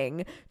should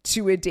bring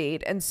to a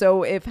date. And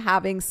so if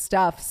having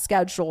stuff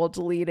scheduled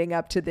leading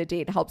up to the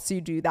date helps you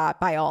do that,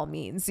 by all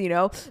means, you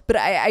know, but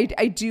I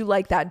do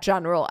like that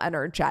general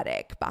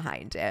energetic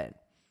behind it.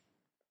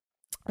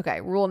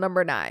 Okay, rule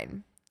number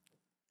 9.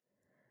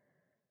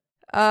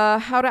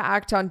 How to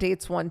act on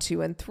dates 1,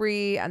 2, and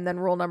 3. And then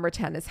rule number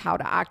 10 is how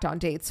to act on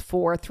dates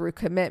 4 through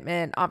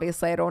commitment.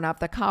 Obviously, I don't have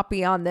the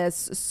copy on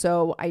this,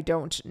 so I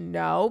don't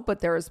know,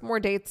 but there's more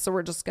dates. So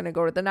we're just going to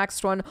go to the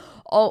next one.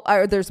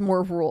 There's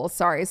more rules.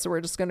 Sorry. So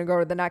we're just going to go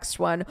to the next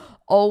one.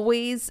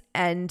 Always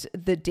end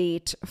the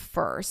date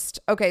first.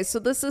 Okay. So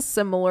this is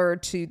similar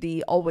to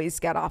the always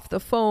get off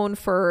the phone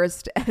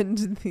first and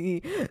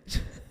the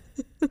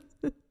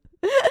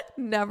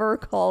never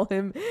call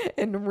him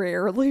and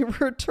rarely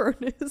return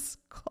his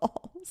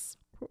calls.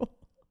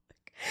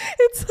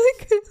 It's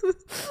like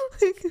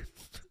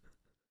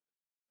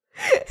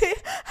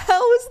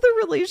how is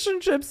the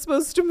relationship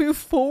supposed to move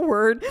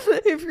forward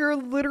if you're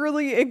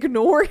literally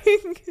ignoring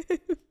him?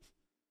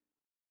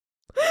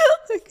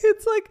 Like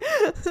it's like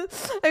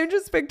I'm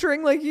just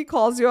picturing like he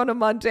calls you on a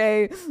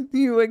Monday,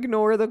 you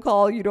ignore the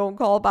call, you don't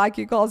call back.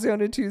 He calls you on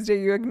a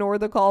Tuesday, you ignore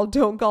the call,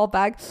 don't call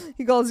back.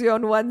 He calls you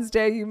on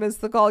Wednesday, you miss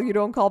the call, you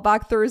don't call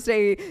back.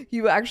 Thursday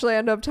you actually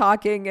end up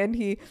talking and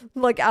he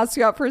like asks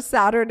you out for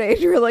Saturday and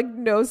you're like,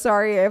 no,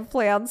 sorry, I have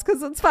plans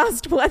because it's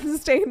past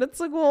Wednesday. And it's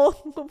like,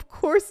 well, of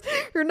course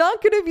you're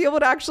not going to be able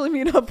to actually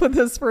meet up with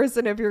this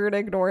person if you're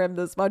going to ignore him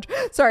this much.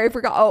 Sorry, I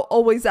forgot. I'll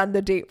always end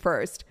the date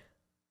first.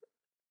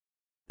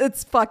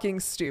 It's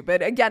fucking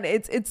stupid. Again,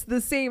 it's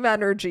the same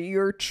energy.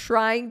 You're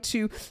trying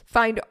to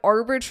find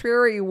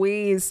arbitrary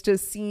ways to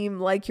seem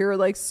like you're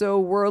like so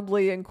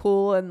worldly and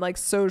cool and like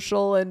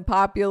social and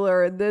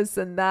popular and this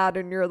and that.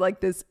 And you're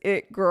like this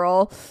it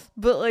girl,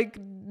 but like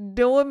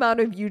no amount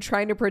of you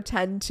trying to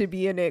pretend to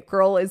be an it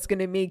girl is going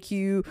to make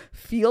you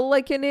feel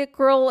like an it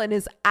girl and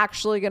is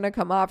actually going to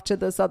come off to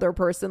this other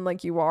person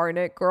like you are an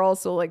it girl.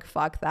 So like,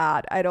 fuck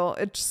that.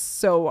 It's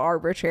so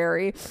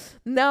arbitrary.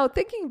 Now,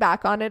 thinking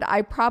back on it,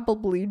 I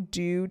probably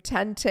do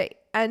tend to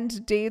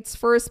end dates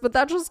first, but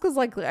that's just because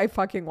like I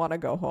fucking want to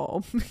go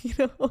home,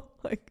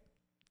 like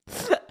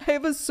I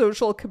have a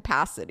social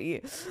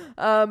capacity.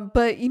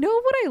 But you know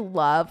what I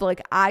love?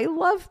 Like, I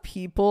love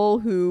people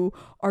who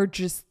are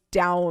just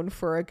down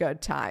for a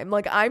good time.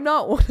 Like, I'm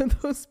not one of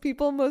those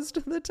people most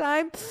of the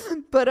time,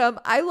 but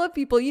I love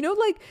people,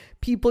 like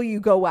people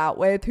you go out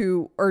with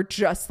who are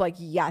just like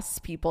yes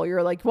people.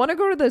 You're like, want to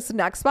go to this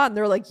next spot? And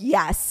they're like,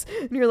 yes.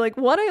 And you're like,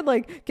 want to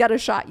like get a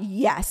shot?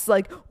 Yes.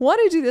 Like,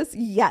 want to do this?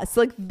 Yes.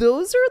 Like,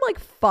 those are like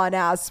fun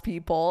ass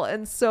people.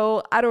 And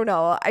so I don't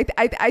know.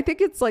 I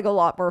think it's like a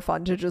lot more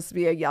fun to just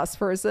be a yes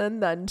person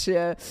than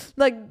to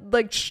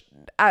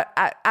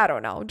I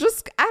don't know.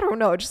 I don't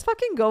know. Just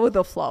fucking go with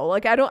the flow.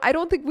 Like, I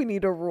don't think we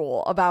need a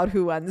rule about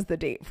who ends the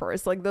date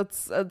first. Like,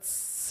 that's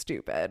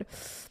stupid.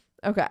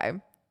 Okay.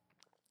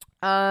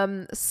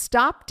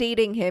 Stop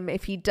dating him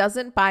if he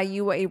doesn't buy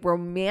you a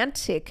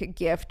romantic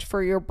gift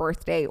for your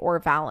birthday or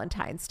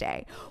Valentine's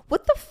Day.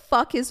 What the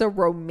fuck is a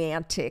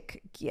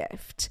romantic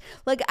gift?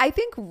 Like, I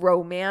think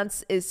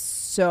romance is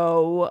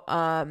so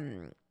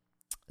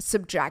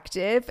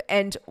subjective,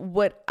 and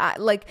what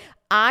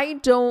I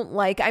don't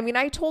like, I mean,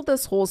 I told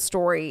this whole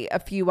story a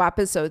few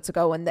episodes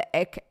ago in the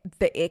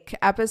ick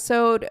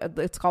episode.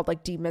 It's called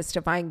like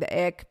demystifying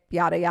the ick,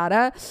 yada,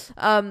 yada,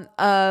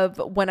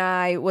 of when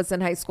I was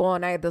in high school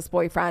and I had this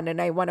boyfriend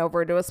and I went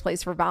over to his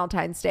place for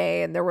Valentine's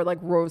Day and there were like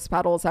rose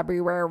petals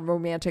everywhere,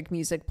 romantic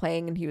music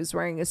playing, and he was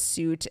wearing a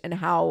suit, and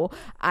how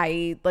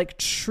I like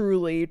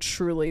truly,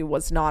 truly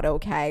was not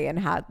okay and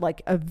had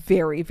like a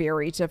very,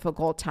 very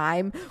difficult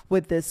time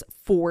with this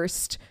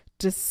forced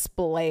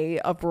display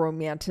of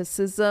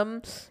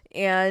romanticism.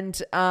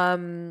 And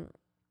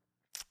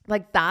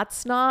like,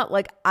 that's not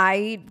like,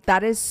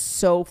 that is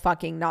so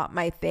fucking not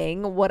my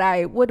thing. What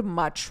I would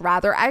much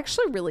rather, I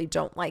actually really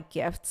don't like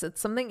gifts. It's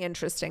something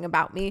interesting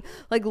about me.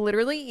 Like,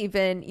 literally,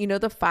 even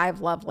the 5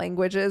 love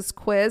languages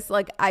quiz,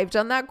 like I've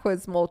done that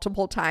quiz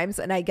multiple times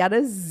and I get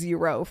a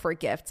 0 for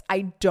gifts.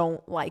 I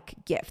don't like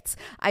gifts.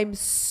 I'm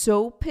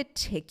so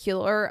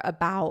particular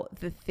about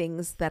the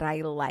things that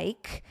I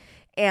like.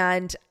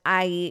 And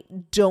I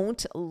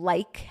don't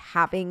like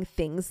having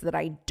things that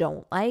I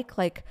don't like.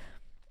 Like,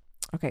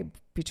 okay,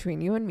 between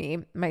you and me,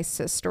 my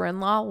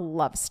sister-in-law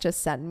loves to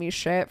send me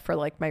shit for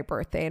like my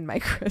birthday and my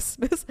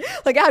Christmas.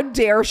 Like, how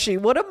dare she?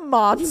 What a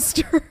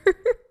monster.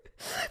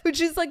 But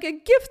she's like a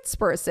gifts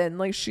person.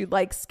 Like, she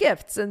likes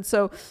gifts. And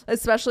so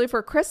especially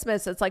for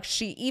Christmas, it's like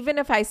even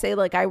if I say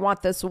like I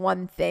want this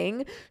one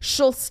thing,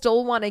 she'll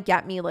still want to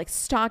get me like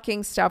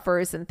stocking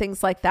stuffers and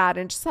things like that,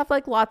 and just have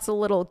like lots of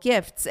little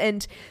gifts.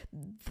 And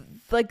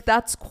like,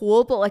 that's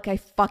cool, but like, I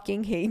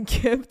fucking hate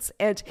gifts,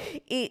 and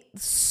it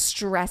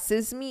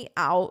stresses me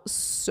out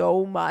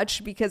so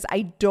much because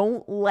I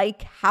don't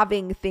like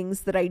having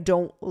things that I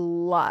don't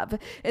love.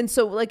 And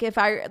so like, if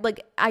I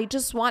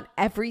just want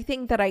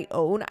everything that I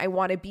own, I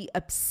want to be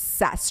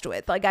obsessed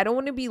with. Like, I don't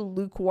want to be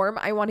lukewarm.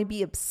 I want to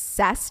be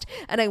obsessed,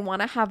 and I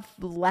want to have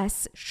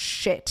less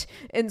shit.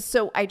 And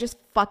so I just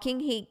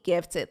fucking hate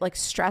gifts. It like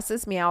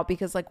stresses me out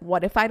because like,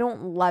 what if I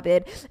don't love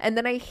it? And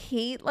then I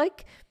hate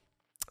like,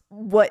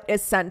 what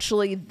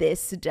essentially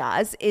this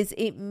does is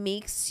it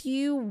makes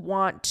you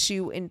want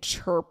to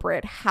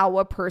interpret how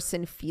a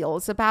person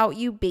feels about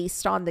you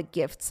based on the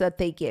gifts that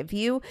they give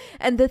you.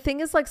 And the thing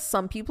is, like,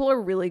 some people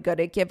are really good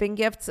at giving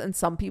gifts and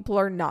some people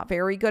are not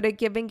very good at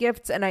giving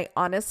gifts. And I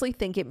honestly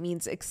think it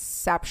means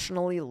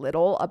exceptionally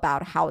little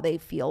about how they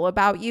feel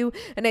about you.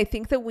 And I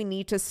think that we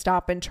need to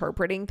stop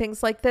interpreting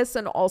things like this.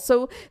 And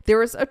also,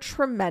 there is a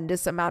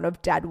tremendous amount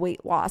of dead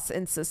weight loss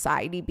in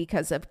society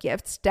because of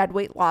gifts. Dead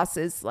weight loss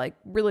is like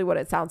really what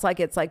it sounds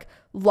like. It's like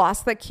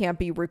loss that can't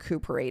be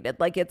recuperated.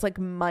 Like, it's like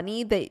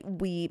money that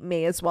we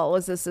may as well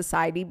as a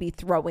society be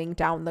throwing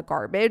down the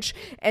garbage.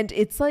 And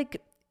it's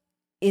like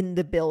in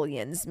the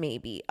billions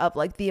maybe of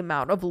like the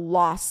amount of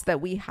loss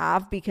that we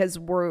have because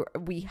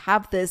we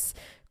have this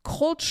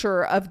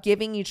culture of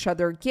giving each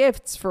other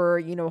gifts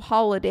for,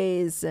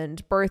 holidays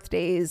and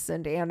birthdays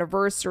and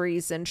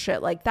anniversaries and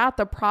shit like that.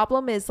 The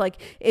problem is, like,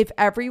 if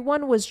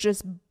everyone was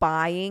just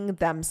buying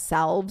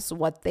themselves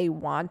what they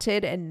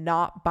wanted and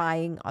not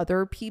buying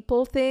other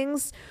people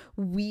things,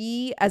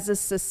 we as a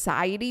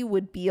society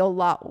would be a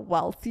lot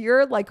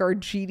wealthier. Like, our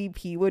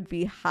GDP would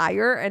be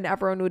higher and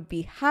everyone would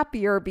be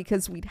happier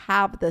because we'd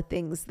have the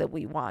things that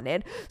we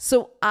wanted.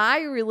 So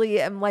I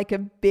really am like a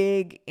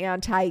big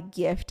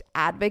anti-gift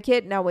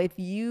advocate. Now, if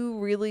you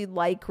really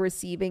like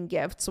receiving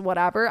gifts,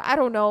 whatever, I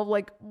don't know,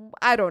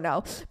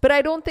 but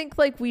I don't think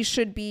like we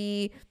should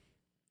be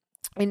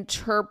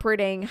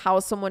interpreting how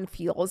someone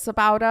feels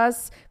about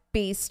us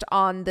based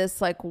on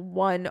this like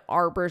one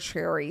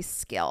arbitrary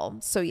skill.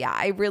 So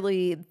yeah,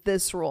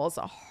 this rule is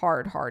a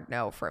hard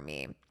no for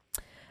me.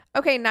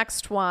 Okay,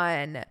 next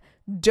one.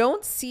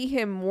 Don't see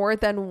him more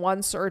than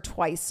once or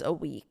twice a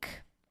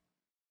week.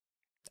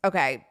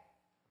 Okay.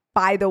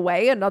 By the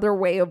way, another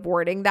way of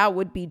wording that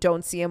would be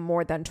don't see him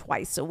more than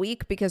twice a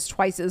week, because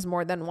twice is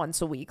more than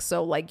once a week.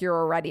 So like you're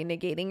already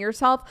negating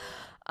yourself.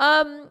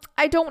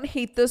 I don't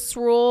hate this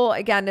rule.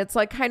 Again, it's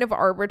like kind of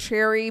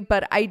arbitrary,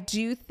 but I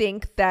do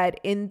think that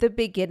in the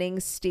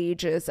beginning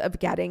stages of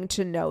getting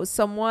to know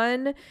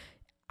someone,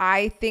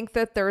 I think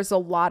that there's a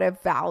lot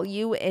of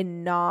value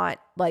in not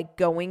like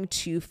going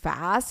too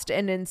fast,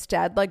 and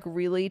instead like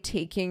really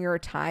taking your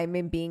time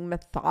and being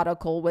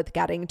methodical with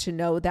getting to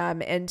know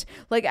them. And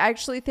like, I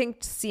actually think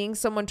seeing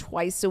someone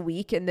twice a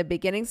week in the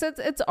beginning, so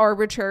it's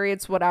arbitrary,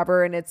 it's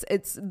whatever. And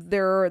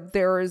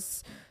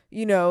there's,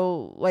 you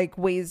know, like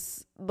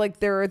ways, like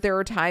there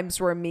are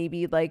times where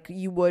maybe like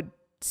you would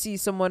see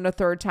someone a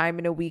third time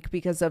in a week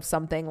because of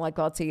something, like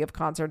let's say you have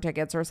concert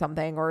tickets or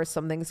something, or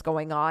something's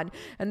going on.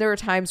 And there are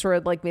times where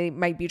like they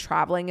might be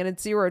traveling and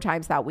it's 0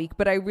 times that week.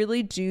 But I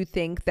really do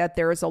think that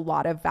there's a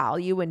lot of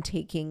value in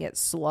taking it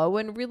slow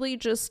and really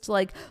just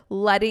like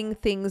letting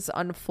things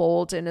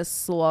unfold in a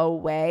slow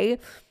way.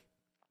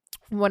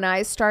 When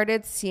I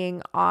started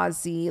seeing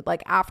Ozzy,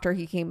 like after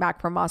he came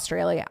back from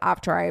Australia,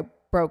 after I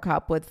broke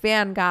up with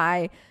Van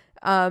Guy,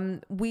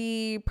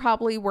 we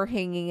probably were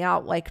hanging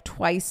out like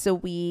twice a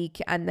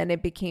week, and then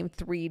it became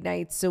 3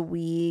 nights a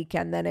week,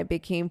 and then it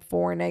became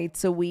 4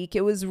 nights a week.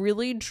 It was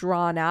really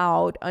drawn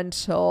out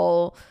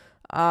until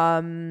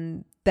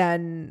then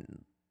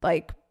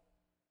like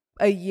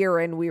a year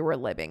in we were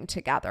living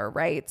together,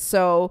 right?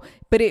 So,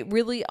 but it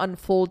really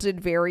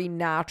unfolded very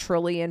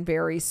naturally and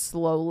very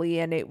slowly,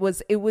 and it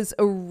was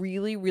a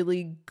really,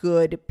 really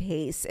good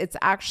pace. It's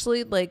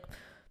actually like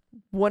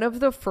one of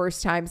the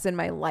first times in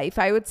my life,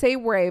 I would say,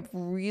 where I've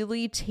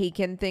really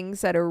taken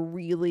things at a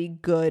really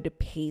good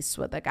pace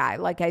with a guy.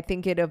 Like, I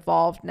think it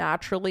evolved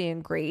naturally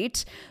and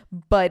great,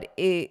 but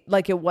it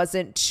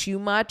wasn't too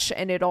much.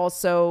 And it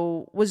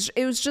also was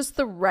just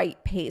the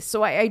right pace.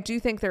 So I do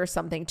think there's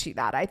something to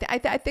that.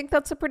 I think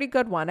that's a pretty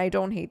good one. I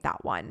don't hate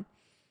that one.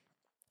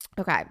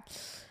 Okay.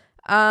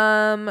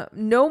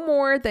 No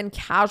more than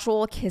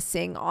casual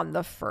kissing on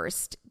the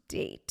first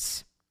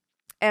date.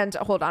 And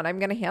hold on, I'm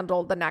going to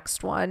handle the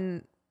next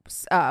one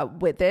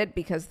with it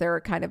because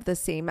they're kind of the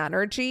same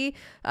energy.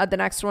 The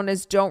next one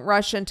is don't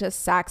rush into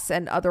sex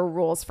and other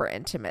rules for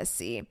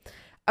intimacy.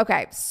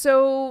 Okay,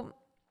 so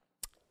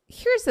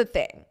here's the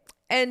thing.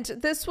 And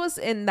this was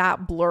in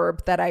that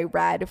blurb that I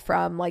read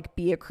from like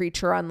Be a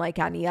Creature Unlike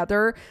Any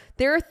Other.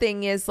 Their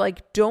thing is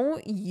like,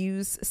 don't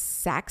use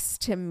sex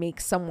to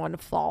make someone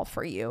fall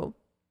for you.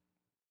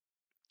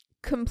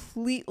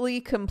 Completely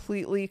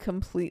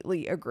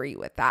agree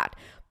with that.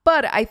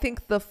 But I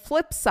think the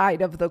flip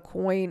side of the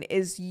coin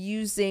is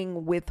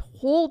using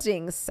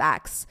withholding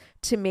sex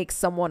to make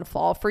someone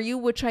fall for you,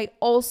 which I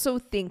also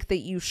think that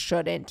you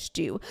shouldn't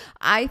do.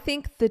 I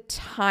think the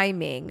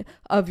timing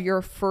of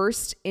your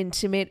first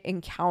intimate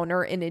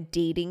encounter in a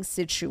dating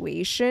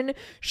situation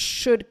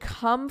should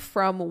come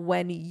from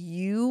when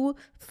you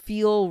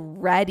feel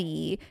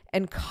ready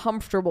and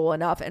comfortable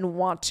enough and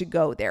want to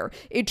go there.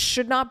 It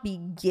should not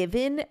be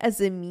given as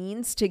a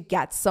means to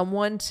get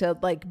someone to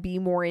like be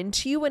more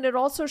into you. And it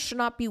also should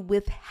not be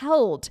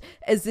withheld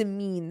as a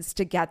means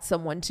to get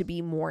someone to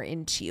be more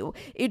into you.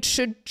 It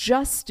should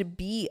just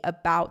be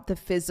about the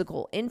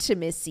physical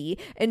intimacy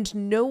and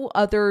no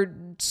other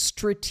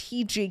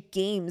strategic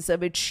games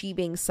of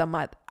achieving some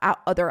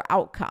other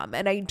outcome.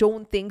 And I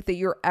don't think that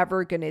you're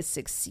ever going to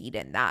succeed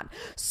in that.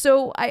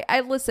 So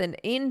I listen,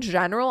 in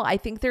general, I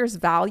think there's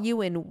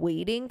value in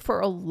waiting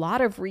for a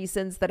lot of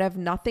reasons that have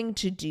nothing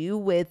to do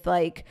with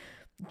like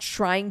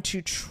trying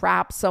to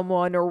trap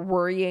someone or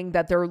worrying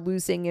that they're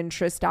losing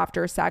interest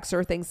after sex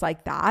or things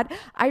like that.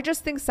 I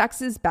just think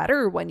sex is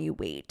better when you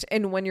wait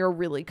and when you're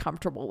really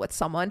comfortable with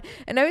someone.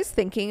 And I was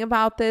thinking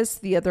about this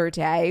the other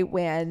day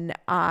when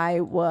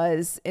I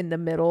was in the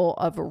middle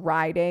of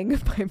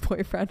riding my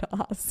boyfriend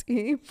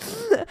Ozzy.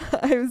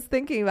 I was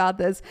thinking about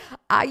this.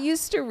 I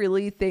used to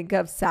really think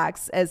of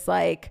sex as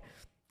like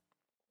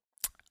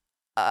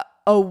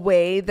a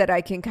way that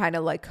I can kind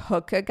of like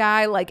hook a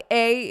guy. Like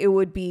it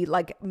would be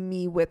like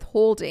me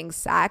withholding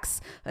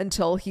sex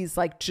until he's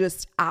like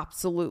just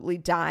absolutely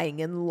dying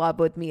in love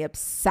with me,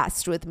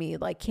 obsessed with me,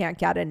 like can't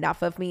get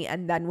enough of me.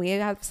 And then we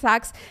have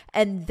sex.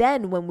 And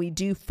then when we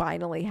do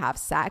finally have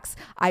sex,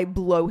 I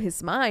blow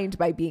his mind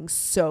by being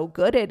so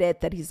good at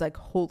it that he's like,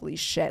 holy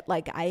shit,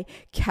 like I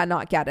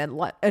cannot get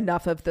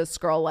enough of this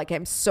girl. Like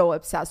I'm so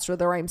obsessed with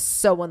her. I'm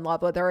so in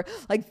love with her.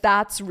 Like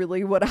that's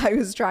really what I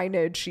was trying to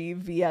achieve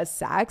via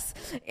sex.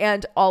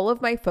 And all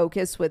of my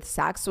focus with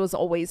sex was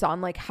always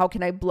on like, how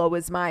can I blow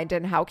his mind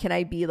and how can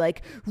I be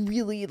like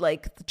really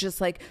like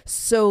just like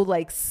so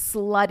like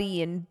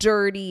slutty and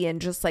dirty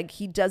and just like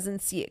he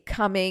doesn't see it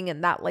coming,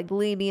 and that like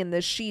lady in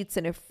the sheets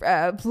and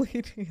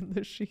lady in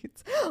the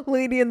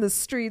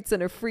streets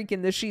and a freak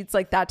in the sheets,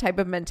 like that type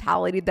of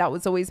mentality. That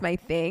was always my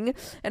thing.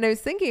 And I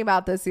was thinking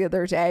about this the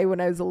other day when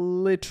I was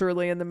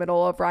literally in the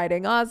middle of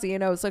riding Ozzy,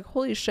 and I was like,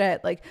 holy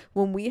shit, like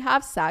when we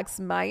have sex,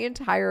 my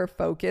entire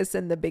focus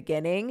in the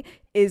beginning doing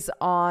is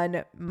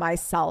on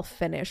myself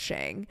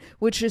finishing,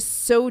 which is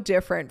so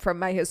different from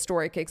my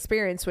historic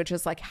experience, which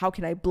is like, how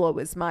can I blow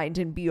his mind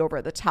and be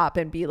over the top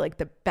and be like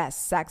the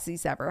best sex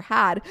he's ever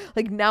had?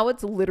 Like now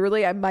it's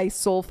literally my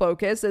sole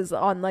focus is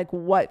on like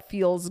what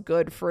feels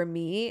good for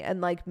me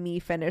and like me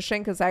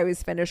finishing, because I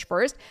always finish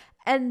first.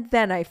 And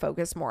then I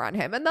focus more on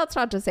him. And that's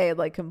not to say I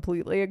like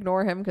completely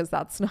ignore him, because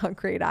that's not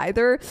great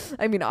either.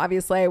 I mean,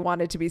 obviously I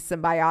want it to be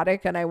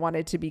symbiotic and I want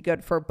it to be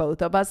good for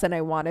both of us and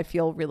I want to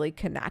feel really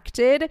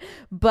connected,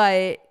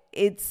 but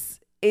it's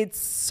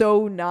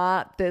so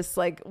not this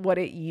like what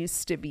it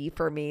used to be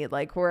for me,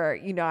 like where,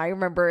 you know, I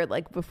remember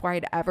like before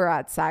I'd ever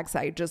had sex,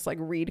 I just like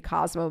read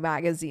Cosmo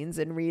magazines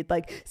and read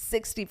like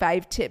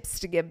 65 tips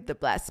to give the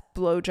best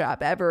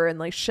blowjob ever and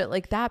like shit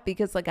like that,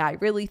 because like I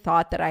really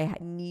thought that I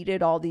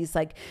needed all these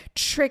like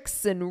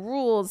tricks and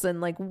rules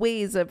and like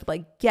ways of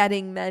like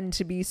getting men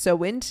to be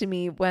so into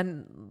me,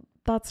 when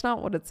that's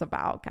not what it's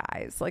about,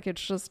 guys. Like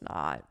it's just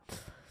not.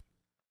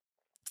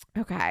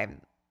 Okay,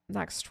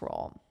 next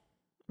rule.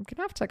 I'm going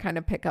to have to kind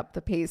of pick up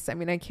the pace. I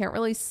mean, I can't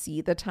really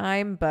see the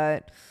time,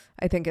 but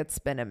I think it's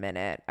been a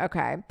minute.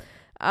 Okay.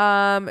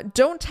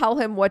 Don't tell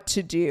him what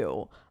to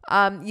do.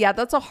 Yeah,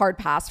 that's a hard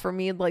pass for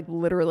me. Like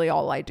literally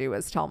all I do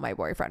is tell my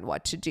boyfriend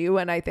what to do.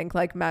 And I think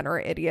like men are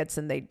idiots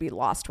and they'd be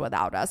lost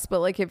without us. But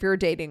like if you're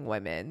dating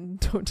women,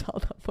 don't tell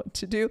them what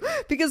to do,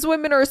 because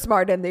women are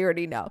smart and they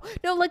already know.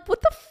 No, like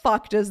what the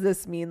fuck does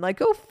this mean? Like,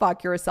 go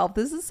fuck yourself.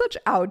 This is such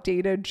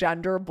outdated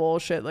gender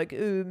bullshit. Like,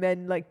 ooh,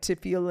 men like to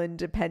feel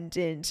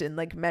independent and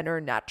like men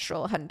are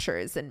natural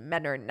hunters and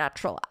men are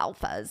natural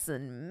alphas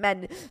and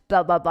men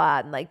blah, blah, blah.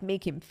 And like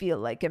make him feel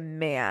like a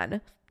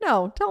man.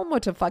 No, tell him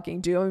what to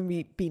fucking do and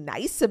be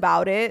nice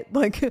about it.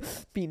 Like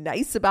be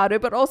nice about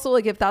it. But also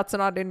like if that's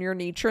not in your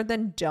nature,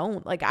 then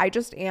don't. Like I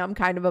just am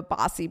kind of a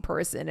bossy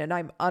person and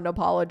I'm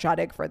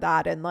unapologetic for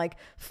that. And like,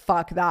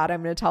 fuck that.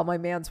 I'm going to tell my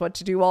mans what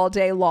to do all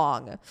day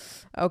long.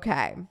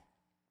 Okay.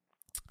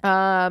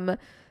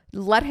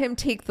 Let him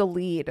take the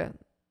lead.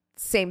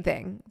 Same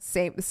thing.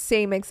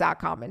 Same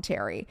exact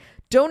commentary.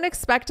 Don't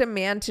expect a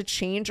man to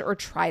change or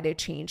try to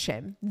change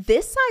him.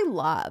 This I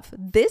love.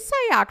 This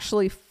I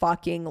actually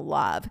fucking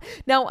love.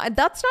 Now,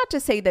 that's not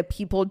to say that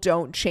people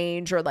don't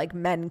change or like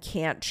men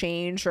can't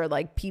change or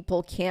like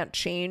people can't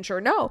change, or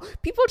no,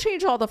 people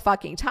change all the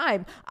fucking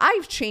time.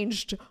 I've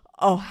changed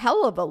a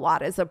hell of a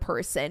lot as a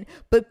person,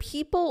 but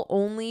people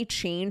only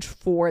change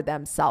for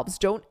themselves.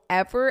 Don't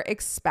ever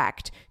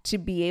expect to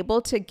be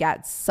able to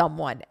get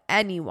someone,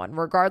 anyone,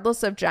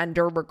 regardless of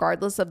gender,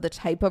 regardless of the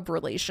type of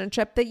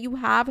relationship that you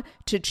have,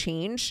 to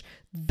change.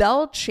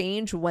 They'll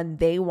change when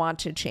they want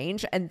to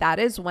change. And that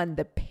is when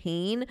the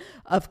pain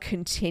of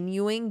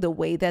continuing the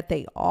way that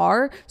they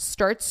are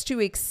starts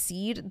to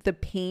exceed the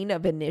pain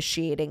of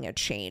initiating a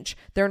change.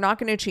 They're not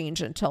going to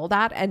change until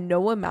that. And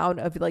no amount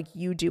of like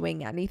you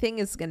doing anything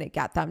is going to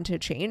get them to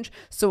change.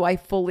 So I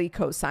fully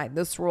co-sign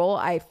this rule.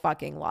 I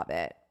fucking love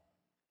it.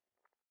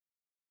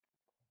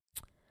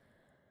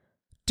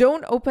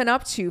 Don't open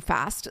up too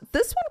fast.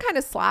 This one kind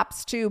of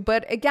slaps too,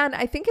 but again,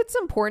 I think it's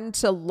important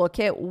to look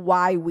at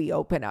why we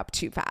open up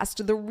too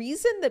fast. The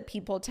reason that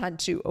people tend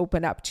to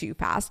open up too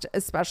fast,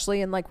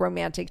 especially in like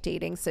romantic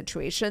dating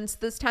situations,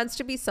 this tends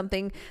to be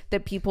something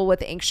that people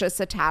with anxious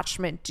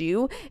attachment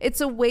do.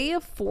 It's a way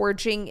of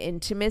forging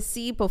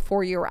intimacy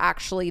before you're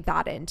actually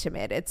that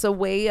intimate. It's a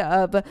way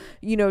of,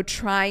 you know,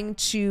 trying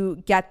to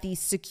get the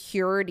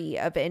security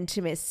of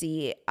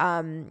intimacy,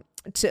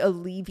 to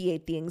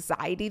alleviate the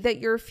anxiety that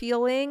you're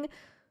feeling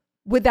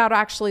without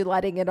actually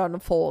letting it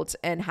unfold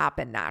and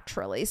happen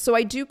naturally. So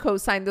I do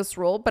co-sign this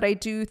rule, but I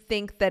do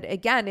think that,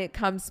 again, it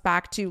comes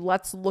back to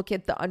let's look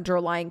at the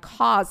underlying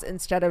cause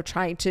instead of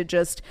trying to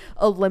just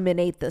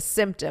eliminate the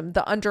symptom.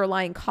 The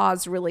underlying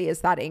cause really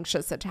is that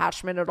anxious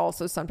attachment. It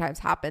also sometimes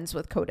happens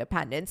with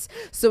codependence.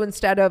 So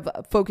instead of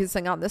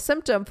focusing on the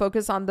symptom,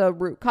 focus on the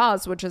root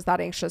cause, which is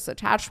that anxious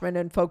attachment,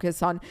 and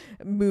focus on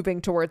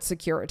moving towards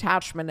secure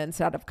attachment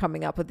instead of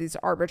coming up with these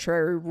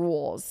arbitrary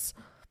rules.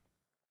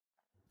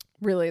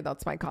 Really,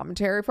 that's my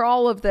commentary for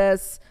all of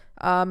this.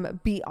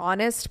 Be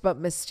honest, but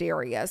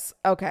mysterious.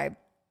 Okay.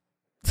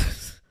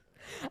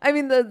 I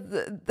mean,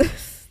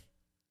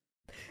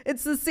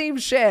 it's the same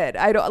shit.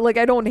 I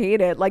don't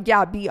hate it. Like,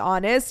 yeah, be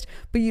honest,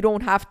 but you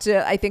don't have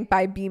to, I think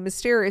by be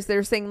mysterious,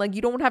 they're saying like,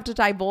 you don't have to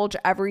divulge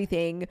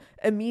everything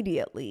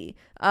immediately.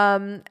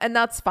 And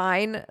that's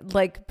fine.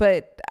 Like,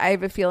 but I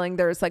have a feeling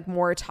there's like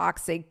more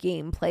toxic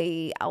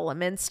gameplay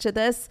elements to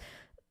this.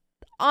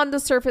 On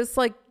the surface,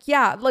 like,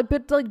 yeah, like,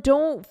 but like,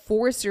 don't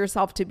force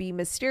yourself to be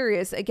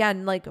mysterious.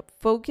 Again, like,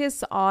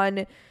 focus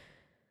on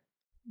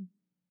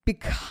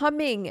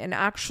becoming an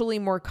actually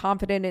more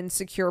confident and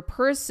secure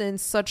person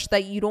such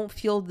that you don't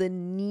feel the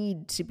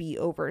need to be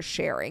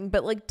oversharing,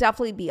 but like,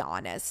 definitely be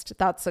honest.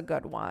 That's a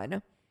good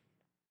one.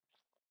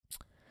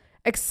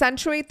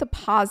 Accentuate the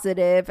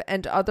positive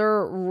and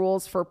other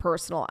rules for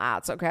personal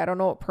ads. Okay, I don't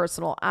know what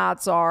personal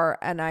ads are,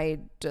 and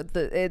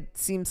it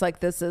seems like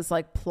this is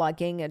like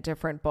plugging a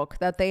different book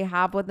that they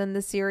have within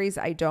the series.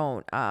 I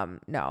don't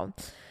know.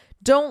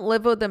 Don't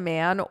live with a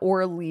man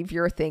or leave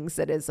your things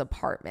at his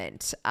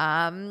apartment.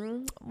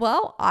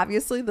 Well,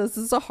 obviously this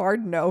is a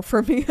hard no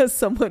for me as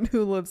someone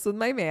who lives with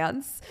my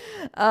mans.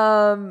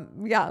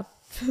 Yeah.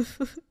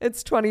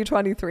 It's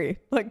 2023.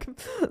 Like,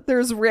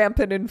 there's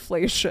rampant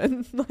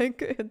inflation.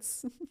 Like,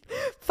 it's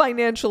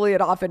financially, it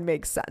often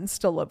makes sense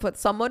to live with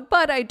someone,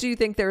 but I do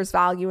think there's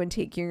value in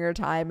taking your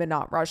time and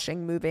not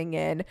rushing moving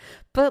in.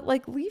 But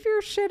like, leave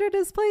your shit at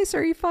his place.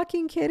 Are you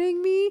fucking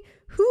kidding me?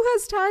 Who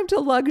has time to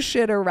lug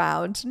shit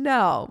around?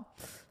 No.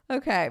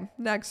 Okay,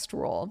 next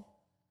rule.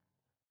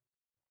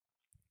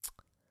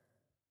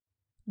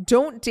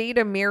 Don't date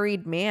a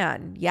married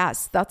man.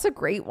 Yes, that's a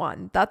great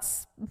one.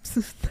 That's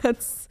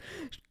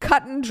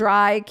cut and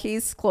dry,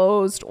 case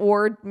closed.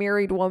 Or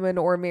married woman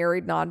or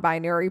married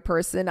non-binary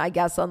person, I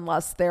guess,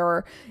 unless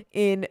they're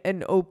in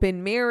an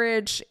open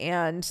marriage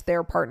and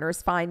their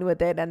partner's fine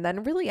with it. And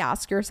then really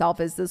ask yourself,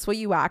 is this what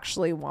you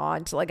actually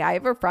want? Like, I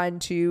have a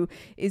friend who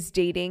is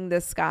dating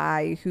this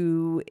guy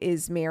who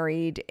is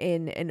married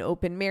in an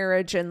open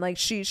marriage, and like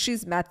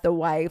she's met the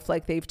wife,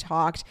 like they've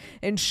talked,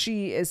 and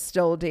she is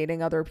still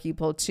dating other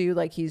people too.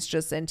 Like, he's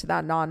just into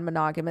that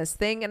non-monogamous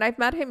thing. And I've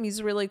met him.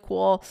 He's really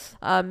cool.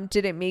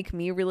 Did it make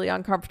me really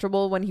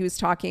uncomfortable when he was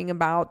talking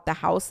about the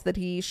house that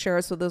he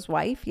shares with his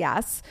wife?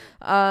 Yes.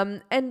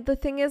 And the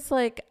thing is,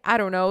 like, I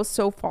don't know,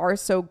 so far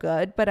so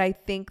good, but I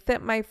think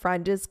that my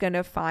friend is going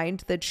to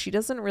find that she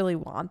doesn't really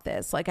want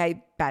this. Like,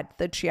 I bet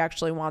that she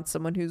actually wants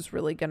someone who's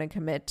really going to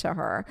commit to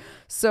her.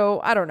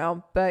 So I don't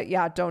know, but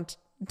yeah,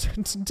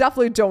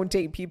 definitely don't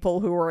date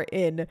people who are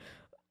in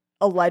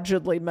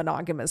allegedly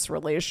monogamous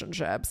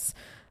relationships.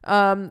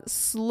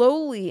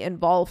 Slowly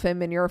involve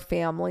him in your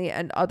family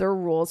and other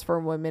rules for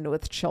women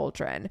with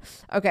children.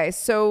 Okay,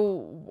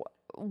 so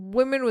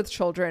women with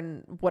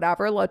children,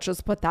 whatever, let's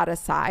just put that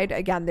aside.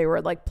 Again, they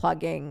were like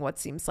plugging what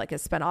seems like a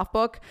spinoff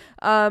book,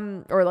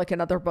 or like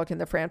another book in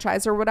the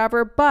franchise or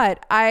whatever.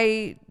 But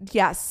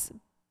yes,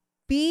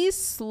 be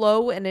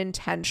slow and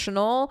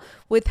intentional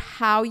with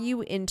how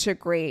you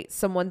integrate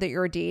someone that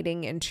you're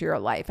dating into your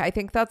life. I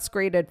think that's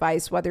great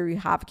advice, whether you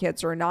have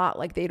kids or not.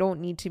 Like, they don't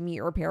need to meet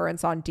your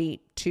parents on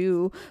date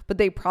 2, but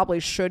they probably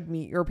should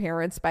meet your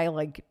parents by,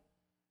 like,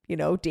 you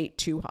know, date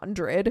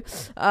 200.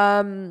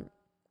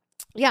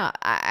 Yeah,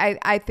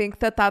 I think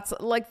that that's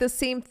like the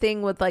same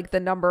thing with like the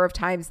number of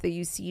times that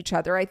you see each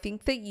other. I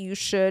think that you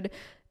should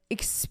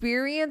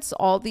experience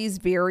all these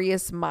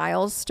various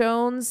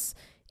milestones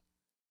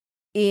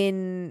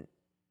in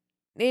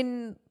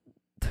an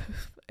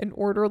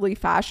orderly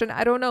fashion.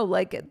 I don't know,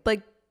 like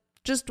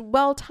just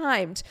well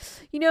timed.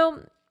 You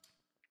know,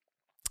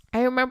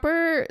 I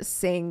remember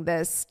saying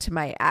this to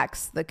my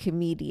ex, the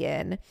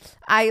comedian.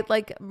 I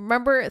like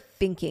remember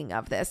thinking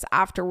of this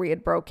after we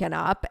had broken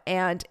up,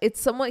 and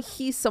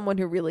he's someone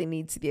who really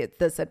needs to get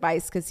this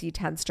advice because he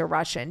tends to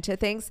rush into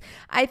things.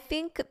 I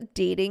think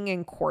dating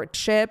and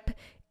courtship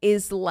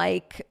is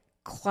like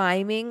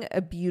climbing a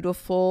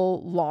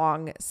beautiful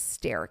long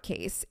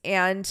staircase,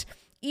 and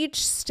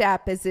each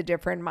step is a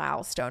different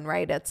milestone,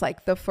 right? It's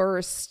like the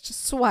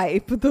first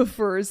swipe, the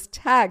first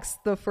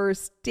text, the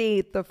first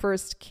date, the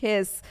first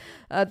kiss,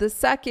 the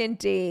second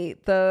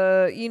date,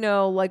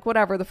 like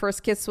whatever, the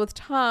first kiss with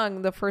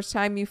tongue, the first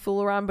time you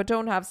fool around but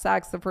don't have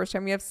sex, the first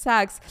time you have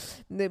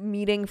sex, the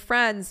meeting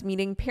friends,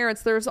 meeting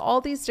parents. There's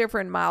all these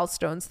different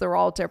milestones. They're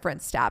all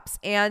different steps.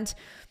 And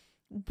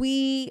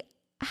we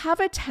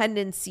have a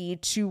tendency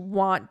to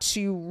want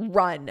to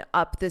run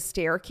up the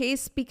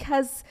staircase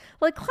because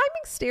like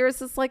climbing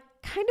stairs is like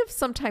kind of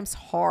sometimes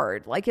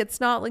hard. Like, it's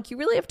not like you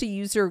really have to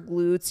use your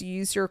glutes, you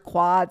use your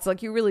quads.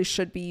 Like, you really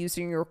should be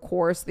using your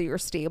core so that you're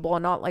stable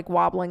and not like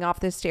wobbling off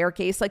the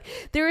staircase. Like,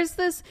 there is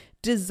this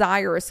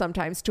desire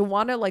sometimes to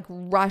want to like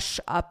rush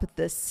up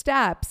the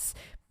steps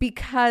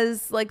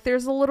because like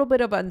there's a little bit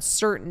of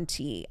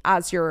uncertainty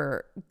as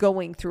you're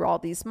going through all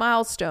these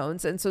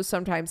milestones. And so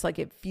sometimes like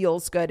it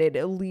feels good. It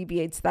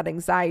alleviates that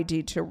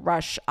anxiety to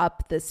rush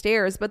up the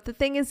stairs. But the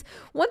thing is,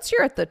 once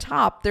you're at the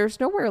top, there's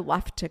nowhere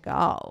left to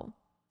go.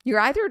 You're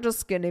either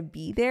just going to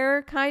be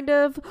there kind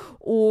of,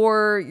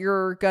 or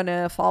you're going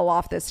to fall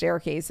off the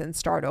staircase and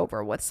start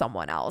over with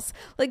someone else.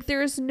 Like,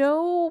 there's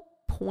no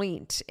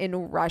point in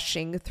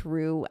rushing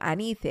through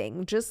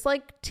anything. Just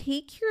like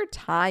take your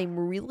time,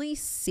 really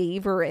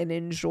savor and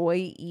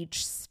enjoy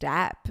each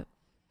step.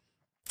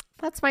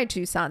 That's my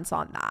 2 cents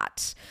on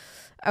that.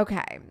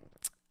 Okay.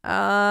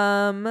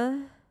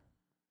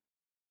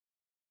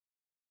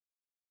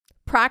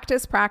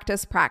 Practice.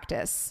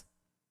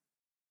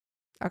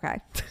 Okay.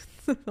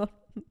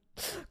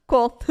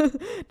 Cool.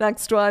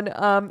 Next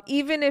one.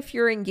 Even if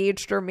you're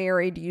engaged or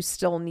married, you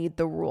still need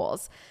the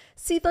rules.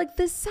 See, like,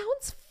 this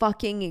sounds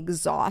fucking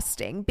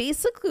exhausting.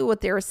 Basically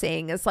what they're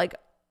saying is like,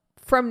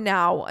 from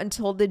now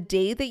until the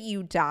day that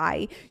you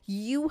die,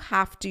 you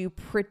have to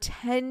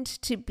pretend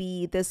to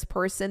be this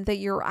person that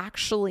you're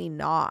actually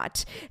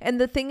not. And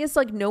the thing is,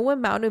 like, no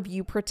amount of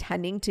you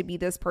pretending to be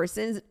this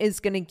person is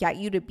going to get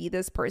you to be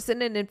this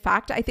person. And in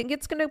fact, I think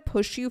it's going to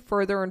push you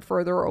further and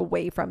further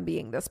away from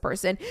being this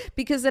person,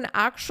 because an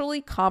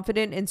actually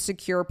confident and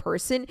secure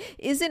person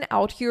isn't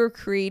out here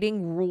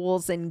creating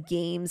rules and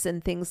games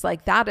and things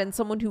like that. And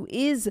someone who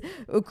is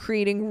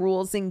creating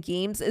rules and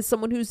games is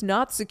someone who's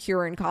not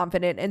secure and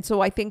confident. And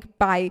so I think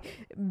by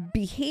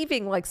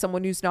behaving like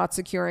someone who's not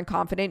secure and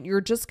confident,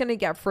 you're just going to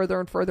get further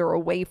and further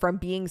away from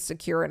being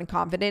secure and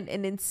confident.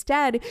 And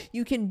instead,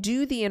 you can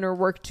do the inner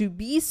work to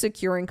be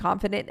secure and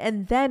confident.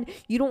 And then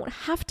you don't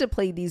have to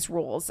play these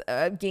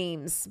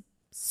games,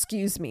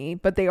 excuse me,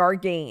 but they are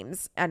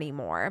games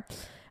anymore.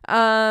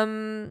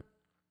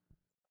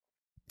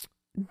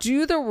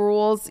 Do the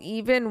rules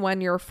even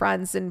when your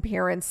friends and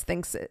parents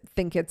think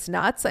it's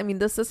nuts. I mean,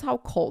 this is how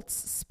cults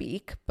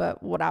speak,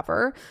 but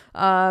whatever.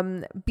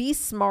 Be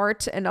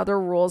smart and other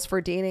rules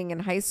for dating in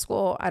high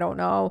school. I don't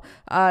know.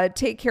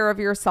 Take care of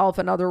yourself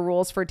and other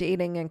rules for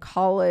dating in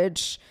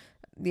college.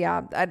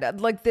 Yeah,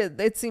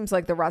 it seems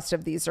like the rest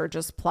of these are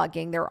just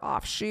plugging their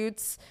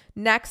offshoots.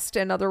 Next,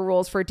 and other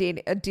rules for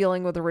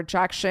dealing with a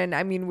rejection.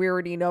 I mean, we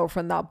already know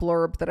from that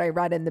blurb that I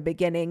read in the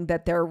beginning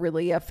that they're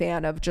really a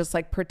fan of just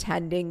like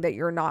pretending that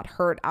you're not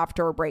hurt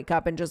after a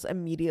breakup and just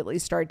immediately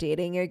start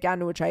dating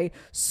again, which I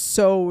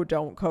so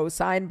don't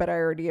co-sign, but I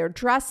already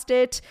addressed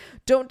it.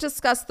 Don't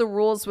discuss the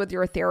rules with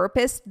your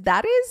therapist.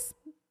 That is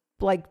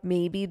like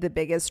maybe the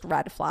biggest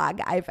red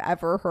flag I've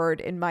ever heard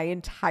in my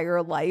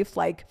entire life.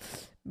 Like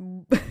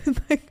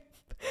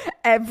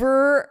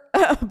ever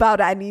about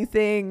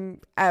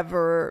anything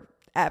ever.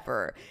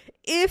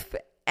 If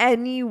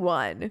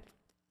anyone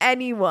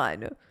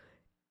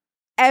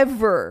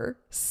ever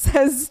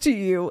says to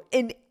you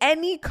in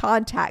any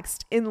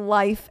context in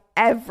life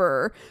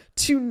ever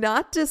to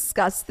not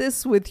discuss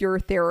this with your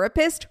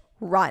therapist,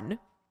 run.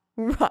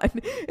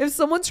 If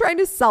someone's trying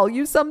to sell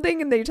you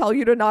something and they tell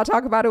you to not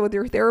talk about it with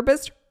your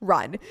therapist,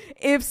 run.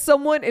 If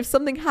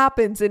something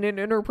happens in an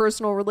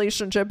interpersonal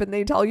relationship and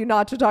they tell you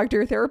not to talk to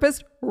your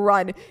therapist,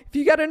 run. If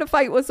you get in a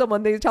fight with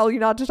someone, they tell you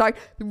not to talk,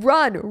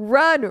 run.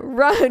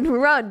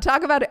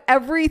 Talk about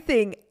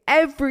everything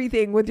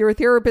with your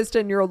therapist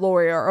and your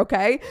lawyer,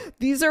 okay?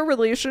 These are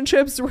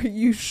relationships where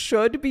you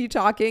should be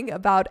talking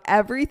about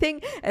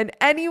everything, and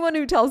anyone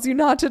who tells you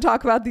not to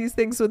talk about these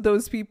things with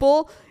those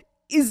people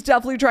is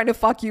definitely trying to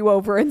fuck you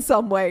over in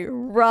some way.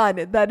 Run.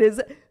 That is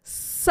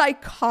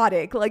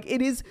psychotic. Like,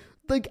 it is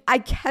like, I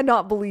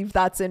cannot believe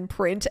that's in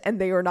print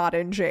and they are not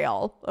in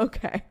jail.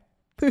 Okay.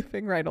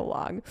 Moving right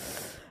along.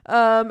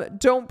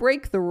 Don't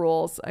break the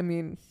rules. I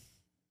mean,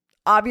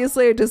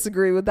 obviously I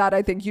disagree with that.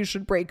 I think you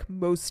should break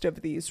most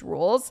of these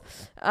rules.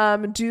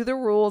 Do the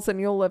rules and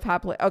you'll live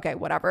happily. Okay,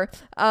 whatever.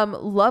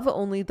 Love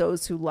only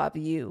those who love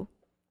you.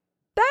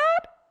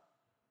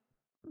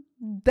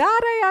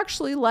 That I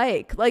actually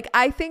like. Like,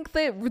 I think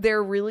that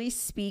they're really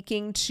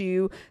speaking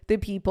to the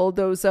people,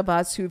 those of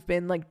us who've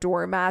been like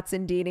doormats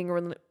in dating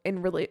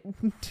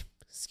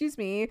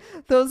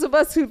those of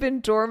us who've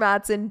been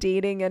doormats in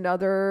dating and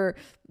other,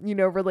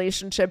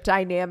 relationship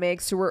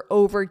dynamics, who are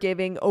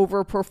overgiving,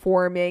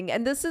 overperforming.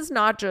 And this is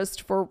not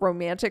just for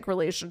romantic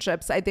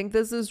relationships. I think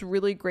this is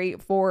really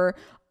great for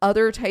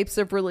other types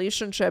of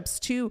relationships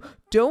too.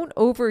 Don't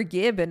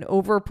overgive and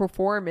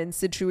overperform in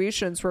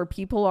situations where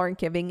people aren't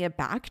giving it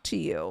back to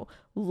you.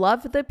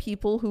 Love the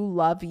people who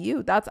love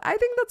you. I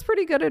think that's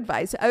pretty good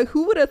advice.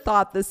 Who would have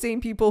thought the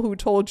same people who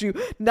told you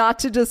not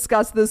to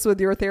discuss this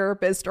with your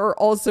therapist are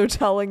also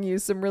telling you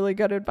some really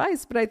good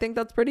advice? But I think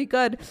that's pretty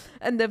good.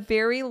 And the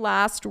very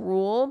last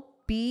rule,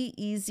 be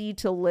easy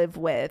to live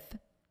with.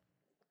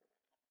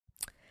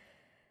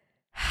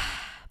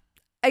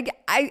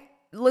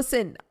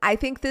 Listen, I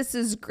think this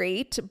is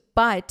great,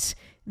 but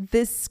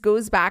this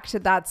goes back to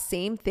that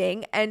same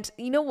thing. And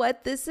you know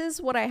what? This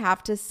is what I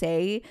have to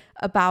say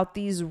about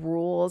these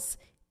rules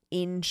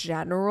in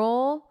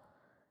general.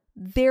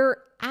 They're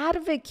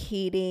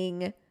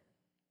advocating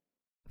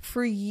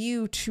for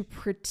you to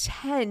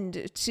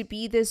pretend to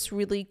be this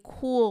really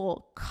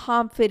cool,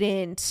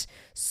 confident,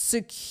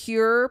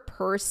 secure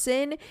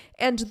person.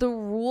 And the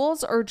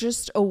rules are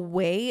just a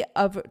way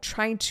of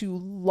trying to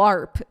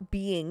LARP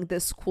being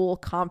this cool,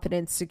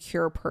 confident,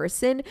 secure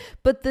person.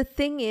 But the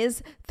thing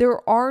is,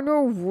 there are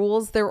no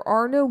rules, there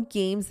are no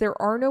games, there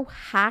are no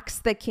hacks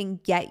that can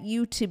get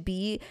you to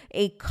be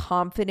a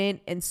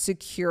confident and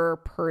secure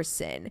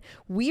person.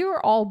 We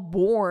are all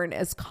born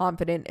as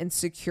confident and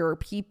secure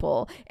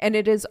people. And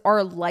it is is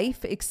our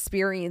life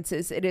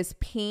experiences. It is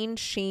pain,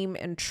 shame,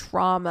 and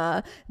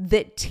trauma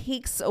that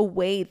takes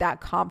away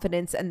that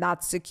confidence and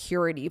that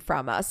security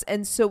from us.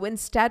 And so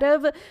instead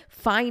of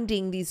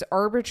finding these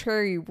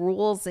arbitrary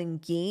rules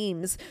and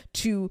games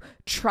to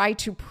try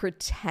to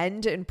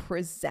pretend and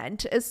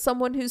present as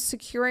someone who's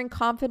secure and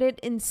confident,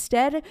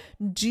 instead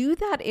do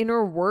that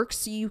inner work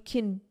so you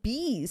can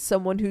be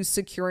someone who's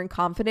secure and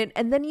confident,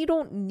 and then you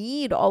don't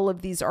need all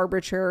of these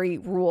arbitrary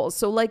rules.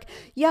 So like,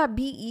 yeah,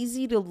 be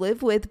easy to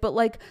live with, but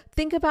like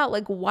think about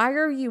like, why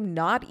are you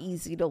not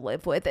easy to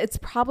live with? It's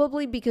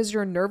probably because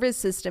your nervous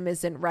system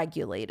isn't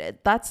regulated.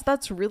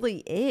 That's really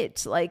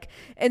it. Like,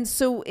 and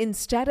so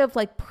instead of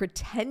like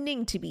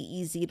pretending to be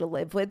easy to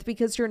live with,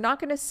 because you're not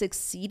going to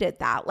succeed at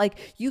that.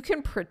 Like you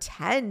can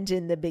pretend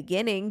in the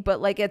beginning,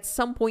 but like at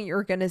some point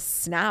you're going to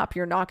snap.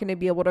 You're not going to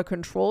be able to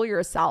control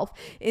yourself.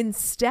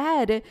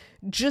 Instead,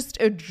 just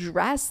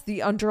address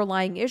the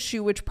underlying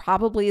issue, which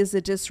probably is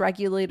a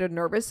dysregulated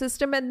nervous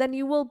system, and then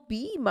you will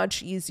be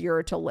much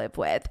easier to live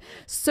with.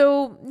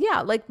 So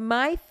yeah, like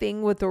my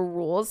thing with the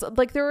rules,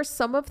 like there are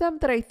some of them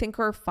that I think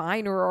are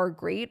fine or are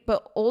great,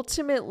 but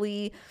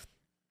ultimately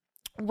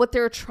what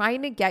they're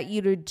trying to get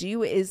you to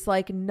do is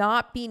like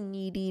not be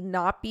needy,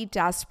 not be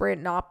desperate,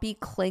 not be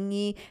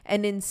clingy,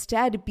 and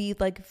instead be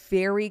like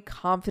very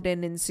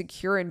confident and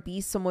secure and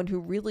be someone who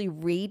really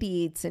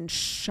radiates and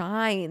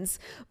shines.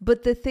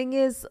 But the thing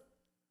is,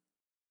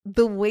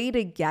 the way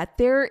to get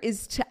there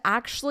is to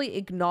actually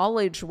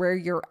acknowledge where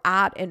you're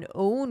at and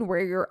own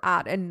where you're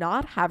at and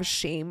not have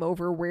shame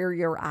over where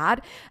you're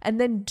at, and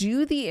then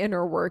do the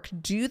inner work,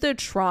 do the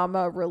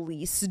trauma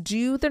release,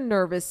 do the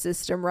nervous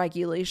system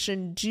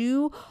regulation,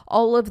 do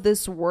all of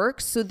this work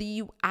so that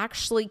you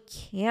actually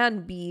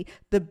can be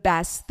the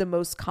best, the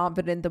most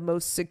confident, the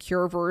most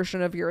secure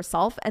version of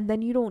yourself. And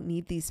then you don't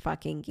need these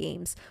fucking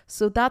games.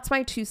 So that's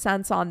my 2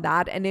 cents on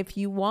that. And if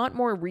you want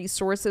more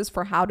resources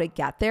for how to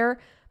get there,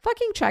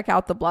 fucking check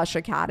out the Blush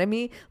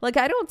Academy. Like,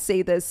 I don't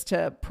say this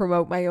to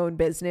promote my own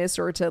business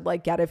or to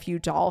like get a few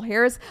doll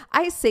hairs.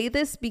 I say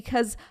this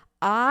because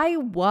I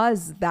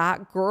was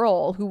that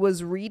girl who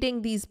was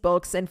reading these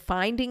books and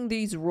finding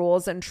these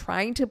rules and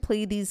trying to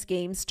play these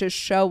games to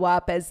show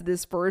up as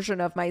this version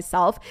of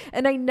myself.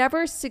 And I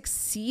never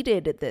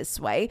succeeded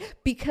this way,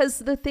 because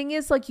the thing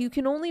is, like, you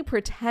can only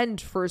pretend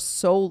for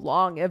so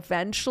long.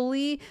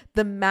 Eventually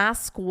the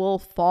mask will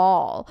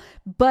fall.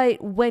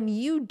 But when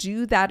you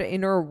do that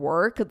inner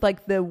work,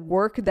 like the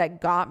work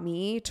that got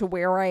me to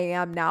where I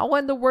am now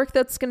and the work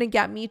that's going to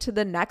get me to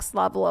the next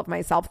level of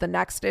myself, the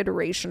next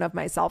iteration of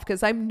myself,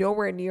 because I'm nowhere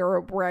near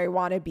where I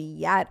want to be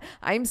yet.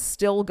 I'm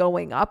still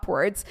going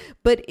upwards,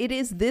 but it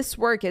is this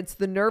work. It's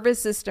the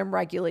nervous system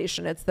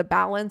regulation. It's the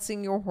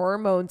balancing your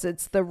hormones.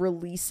 It's the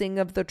releasing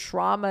of the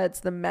trauma.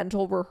 It's the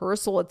mental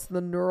rehearsal. It's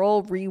the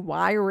neural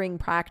rewiring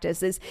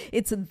practices.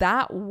 It's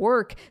that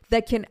work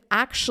that can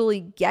actually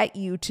get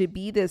you to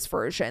be this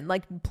version.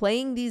 Like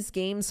playing these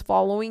games,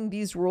 following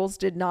these rules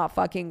did not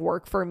fucking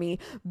work for me,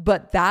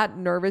 but that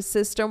nervous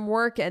system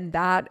work and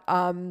that,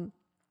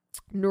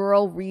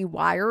 neural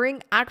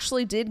rewiring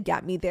actually did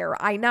get me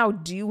there. I now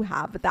do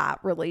have that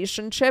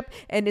relationship,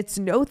 and it's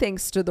no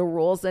thanks to the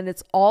rules, and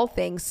it's all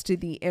thanks to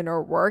the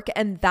inner work.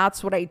 And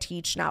that's what I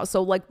teach now.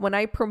 So like when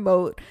I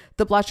promote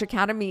the Blush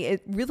Academy,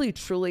 it really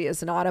truly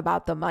is not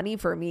about the money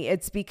for me.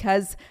 It's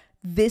because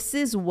this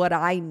is what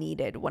I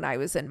needed when I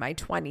was in my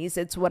 20s.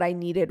 It's what I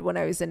needed when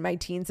I was in my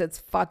teens.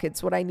 It's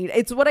what I need.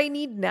 It's what I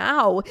need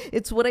now.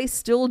 It's what I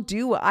still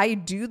do. I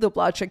do the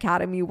Blush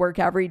Academy work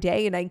every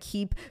day, and I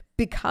keep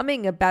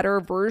becoming a better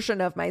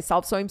version of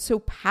myself. So I'm so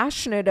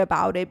passionate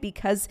about it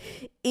because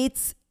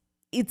it's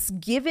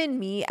given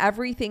me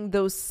everything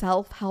those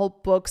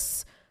self-help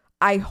books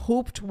I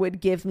hoped would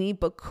give me,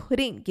 but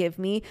couldn't give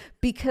me,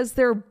 because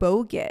they're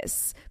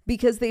bogus,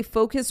 because they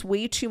focus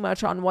way too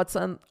much on what's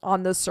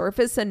on the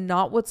surface and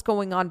not what's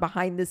going on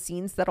behind the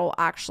scenes that'll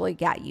actually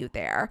get you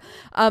there.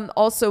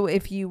 Also,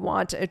 if you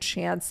want a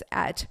chance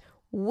at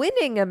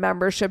winning a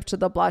membership to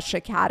the Blush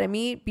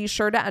Academy, be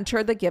sure to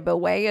enter the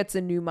giveaway. It's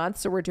a new month,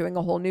 so we're doing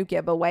a whole new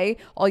giveaway.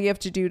 All you have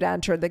to do to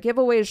enter the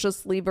giveaway is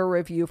just leave a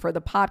review for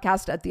the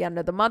podcast. At the end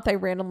of the month, I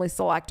randomly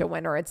select a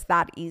winner. It's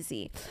that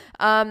easy.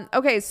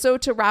 Okay, so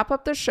to wrap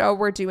up the show,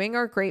 we're doing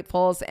our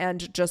gratefuls,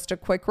 and just a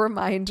quick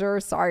reminder,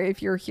 sorry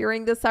if you're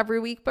hearing this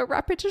every week, but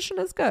repetition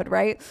is good,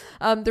 right?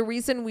 The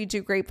reason we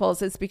do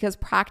gratefuls is because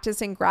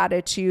practicing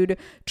gratitude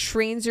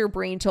trains your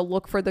brain to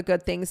look for the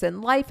good things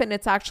in life, and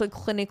it's actually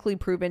clinically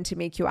proven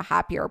to make you a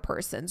happier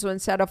person. So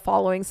instead of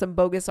following some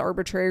bogus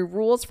arbitrary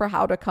rules for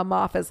how to come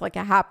off as like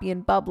a happy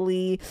and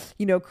bubbly,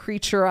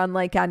 creature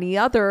unlike any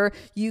other,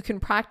 you can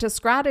practice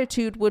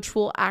gratitude, which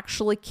will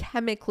actually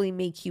chemically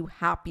make you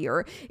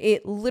happier.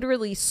 It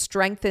literally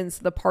strengthens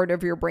the part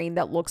of your brain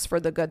that looks for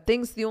the good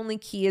things. The only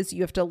key is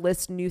you have to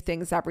list new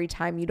things every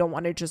time. You don't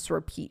want to just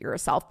repeat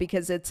yourself,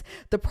 because it's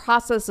the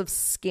process of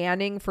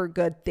scanning for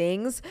good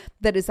things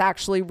that is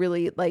actually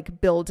really like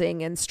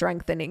building and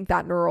strengthening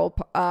that neural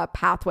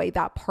pathway,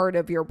 that part part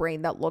of your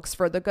brain that looks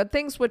for the good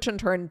things, which in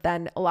turn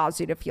then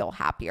allows you to feel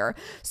happier.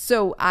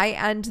 So I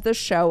end the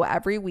show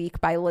every week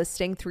by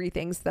listing 3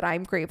 things that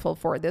I'm grateful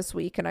for this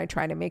week, and I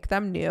try to make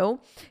them new.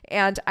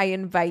 And I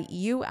invite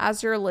you,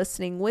 as you're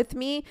listening with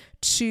me,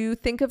 to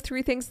think of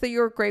 3 things that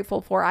you're grateful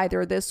for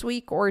either this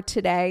week or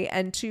today,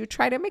 and to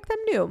try to make them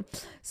new.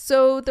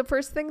 So the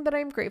first thing that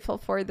I'm grateful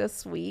for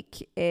this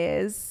week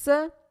is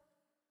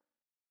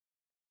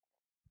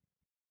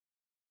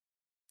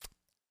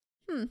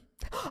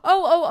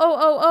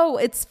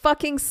it's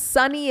fucking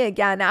sunny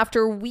again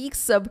after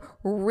weeks of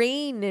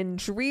rain and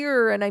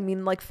drear, and I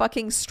mean like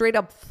fucking straight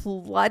up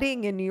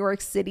flooding in New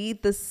York City.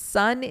 The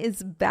sun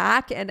is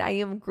back and I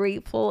am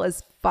grateful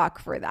as fuck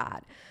for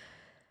that.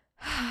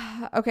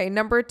 Okay,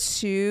 number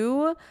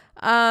 2.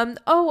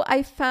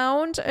 I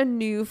found a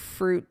new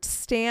fruit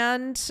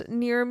stand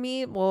near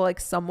me, well, like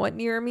somewhat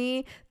near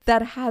me,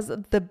 that has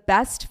the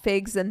best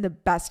figs and the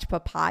best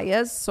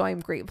papayas. So I'm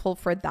grateful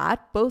for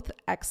that. Both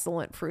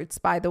excellent fruits,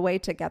 by the way,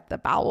 to get the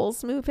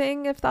bowels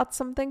moving, if that's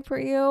something for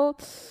you.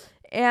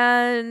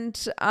 And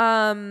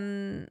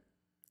I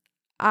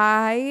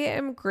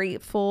am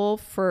grateful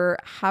for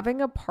having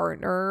a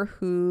partner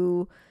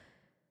who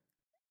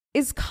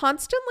is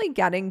constantly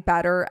getting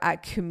better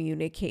at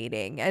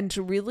communicating and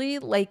really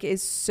like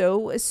is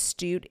so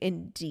astute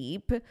and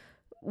deep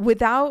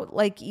without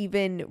like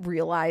even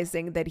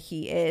realizing that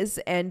he is,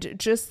 and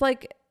just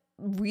like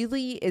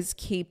really is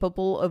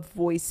capable of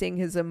voicing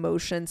his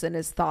emotions and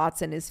his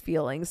thoughts and his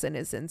feelings and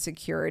his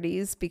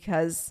insecurities,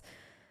 because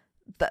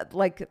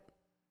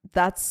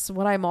that's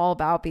what I'm all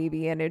about,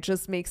 baby. And it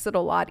just makes it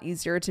a lot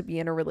easier to be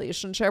in a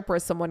relationship where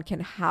someone can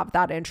have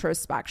that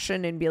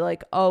introspection and be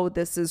like, oh,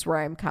 this is where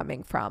I'm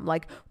coming from.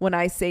 Like when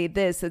I say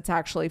this, it's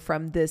actually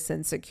from this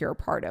insecure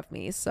part of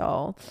me.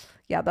 So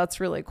yeah, that's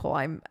really cool.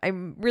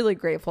 I'm really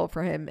grateful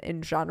for him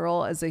in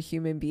general as a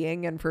human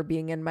being and for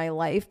being in my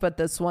life. But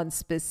this one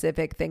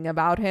specific thing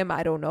about him,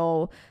 I don't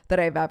know that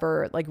I've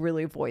ever like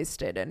really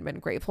voiced it and been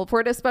grateful for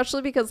it,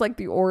 especially because like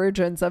the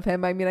origins of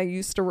him, I mean, I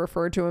used to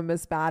refer to him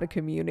as bad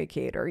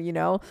communicator, you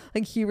know,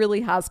 like he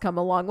really has come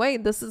a long way.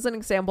 This is an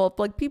example of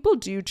like people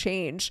do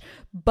change,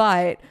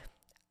 but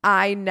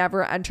I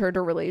never entered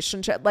a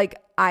relationship. Like,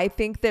 I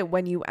think that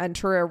when you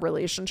enter a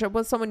relationship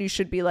with someone, you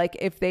should be like,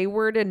 if they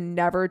were to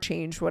never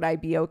change, would I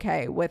be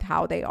okay with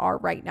how they are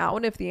right now?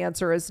 And if the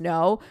answer is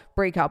no,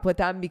 break up with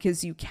them,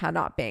 because you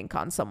cannot bank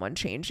on someone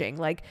changing.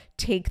 Like,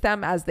 take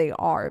them as they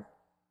are.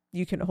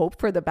 You can hope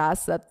for the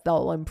best that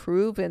they'll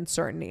improve in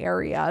certain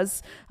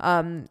areas.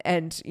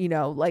 And, you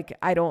know, like,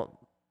 I don't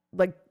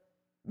like,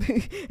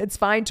 it's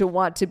fine to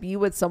want to be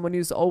with someone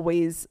who's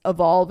always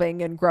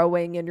evolving and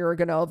growing, and you're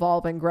going to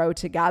evolve and grow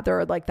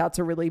together. Like that's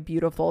a really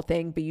beautiful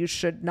thing, but you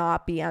should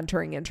not be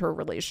entering into a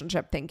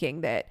relationship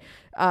thinking that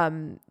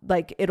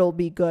like it'll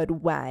be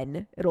good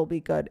when, it'll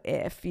be good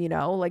if, you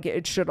know, like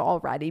it should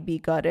already be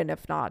good. And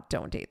if not,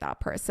 don't date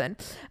that person.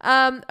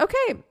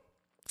 Okay.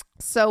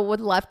 So would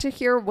love to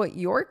hear what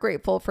you're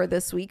grateful for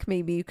this week.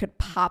 Maybe you could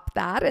pop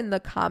that in the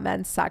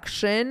comment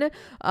section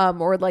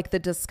or like the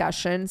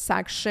discussion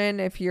section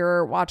if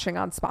you're watching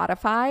on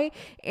Spotify.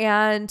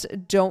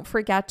 And don't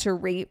forget to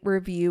rate,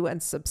 review,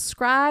 and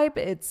subscribe.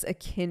 It's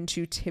akin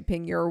to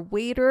tipping your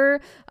waiter.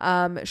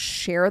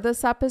 Share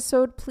this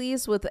episode,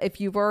 please, with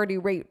if you've already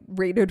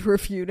rated,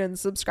 reviewed, and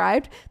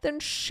subscribed, then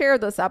share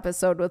this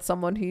episode with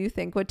someone who you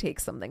think would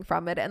take something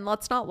from it. And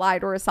let's not lie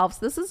to ourselves.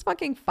 This is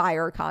fucking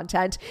fire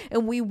content,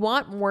 and we want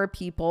more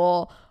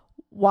people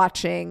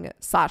watching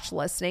 /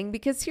 listening,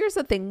 because here's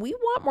the thing, we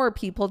want more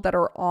people that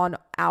are on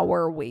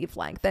our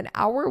wavelength, and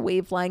our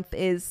wavelength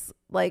is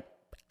like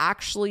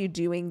actually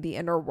doing the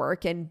inner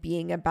work and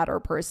being a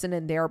better person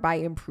and thereby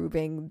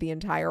improving the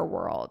entire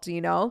world, you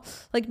know?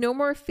 Like no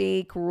more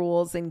fake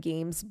rules and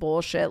games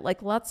bullshit.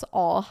 Like let's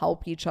all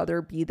help each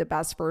other be the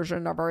best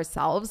version of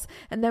ourselves,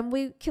 and then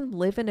we can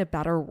live in a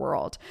better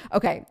world.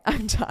 Okay,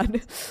 I'm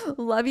done.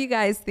 Love you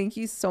guys. Thank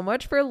you so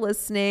much for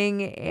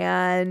listening,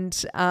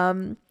 and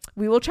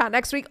we will chat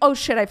next week. Oh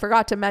shit, I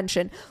forgot to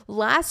mention.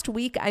 Last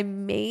week, I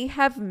may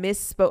have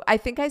misspoke. I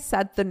think I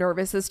said the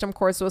nervous system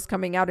course was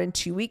coming out in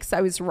 2 weeks. I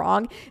was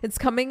wrong. It's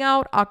coming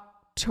out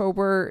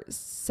October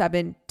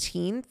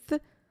 17th.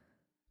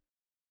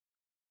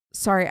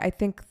 Sorry, I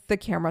think the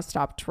camera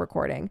stopped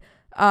recording.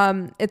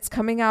 It's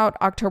coming out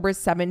October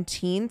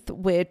 17th,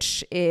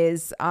 which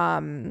is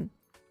 3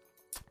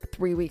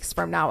 weeks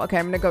from now. Okay,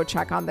 I'm going to go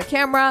check on the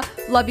camera.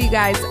 Love you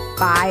guys.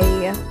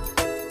 Bye.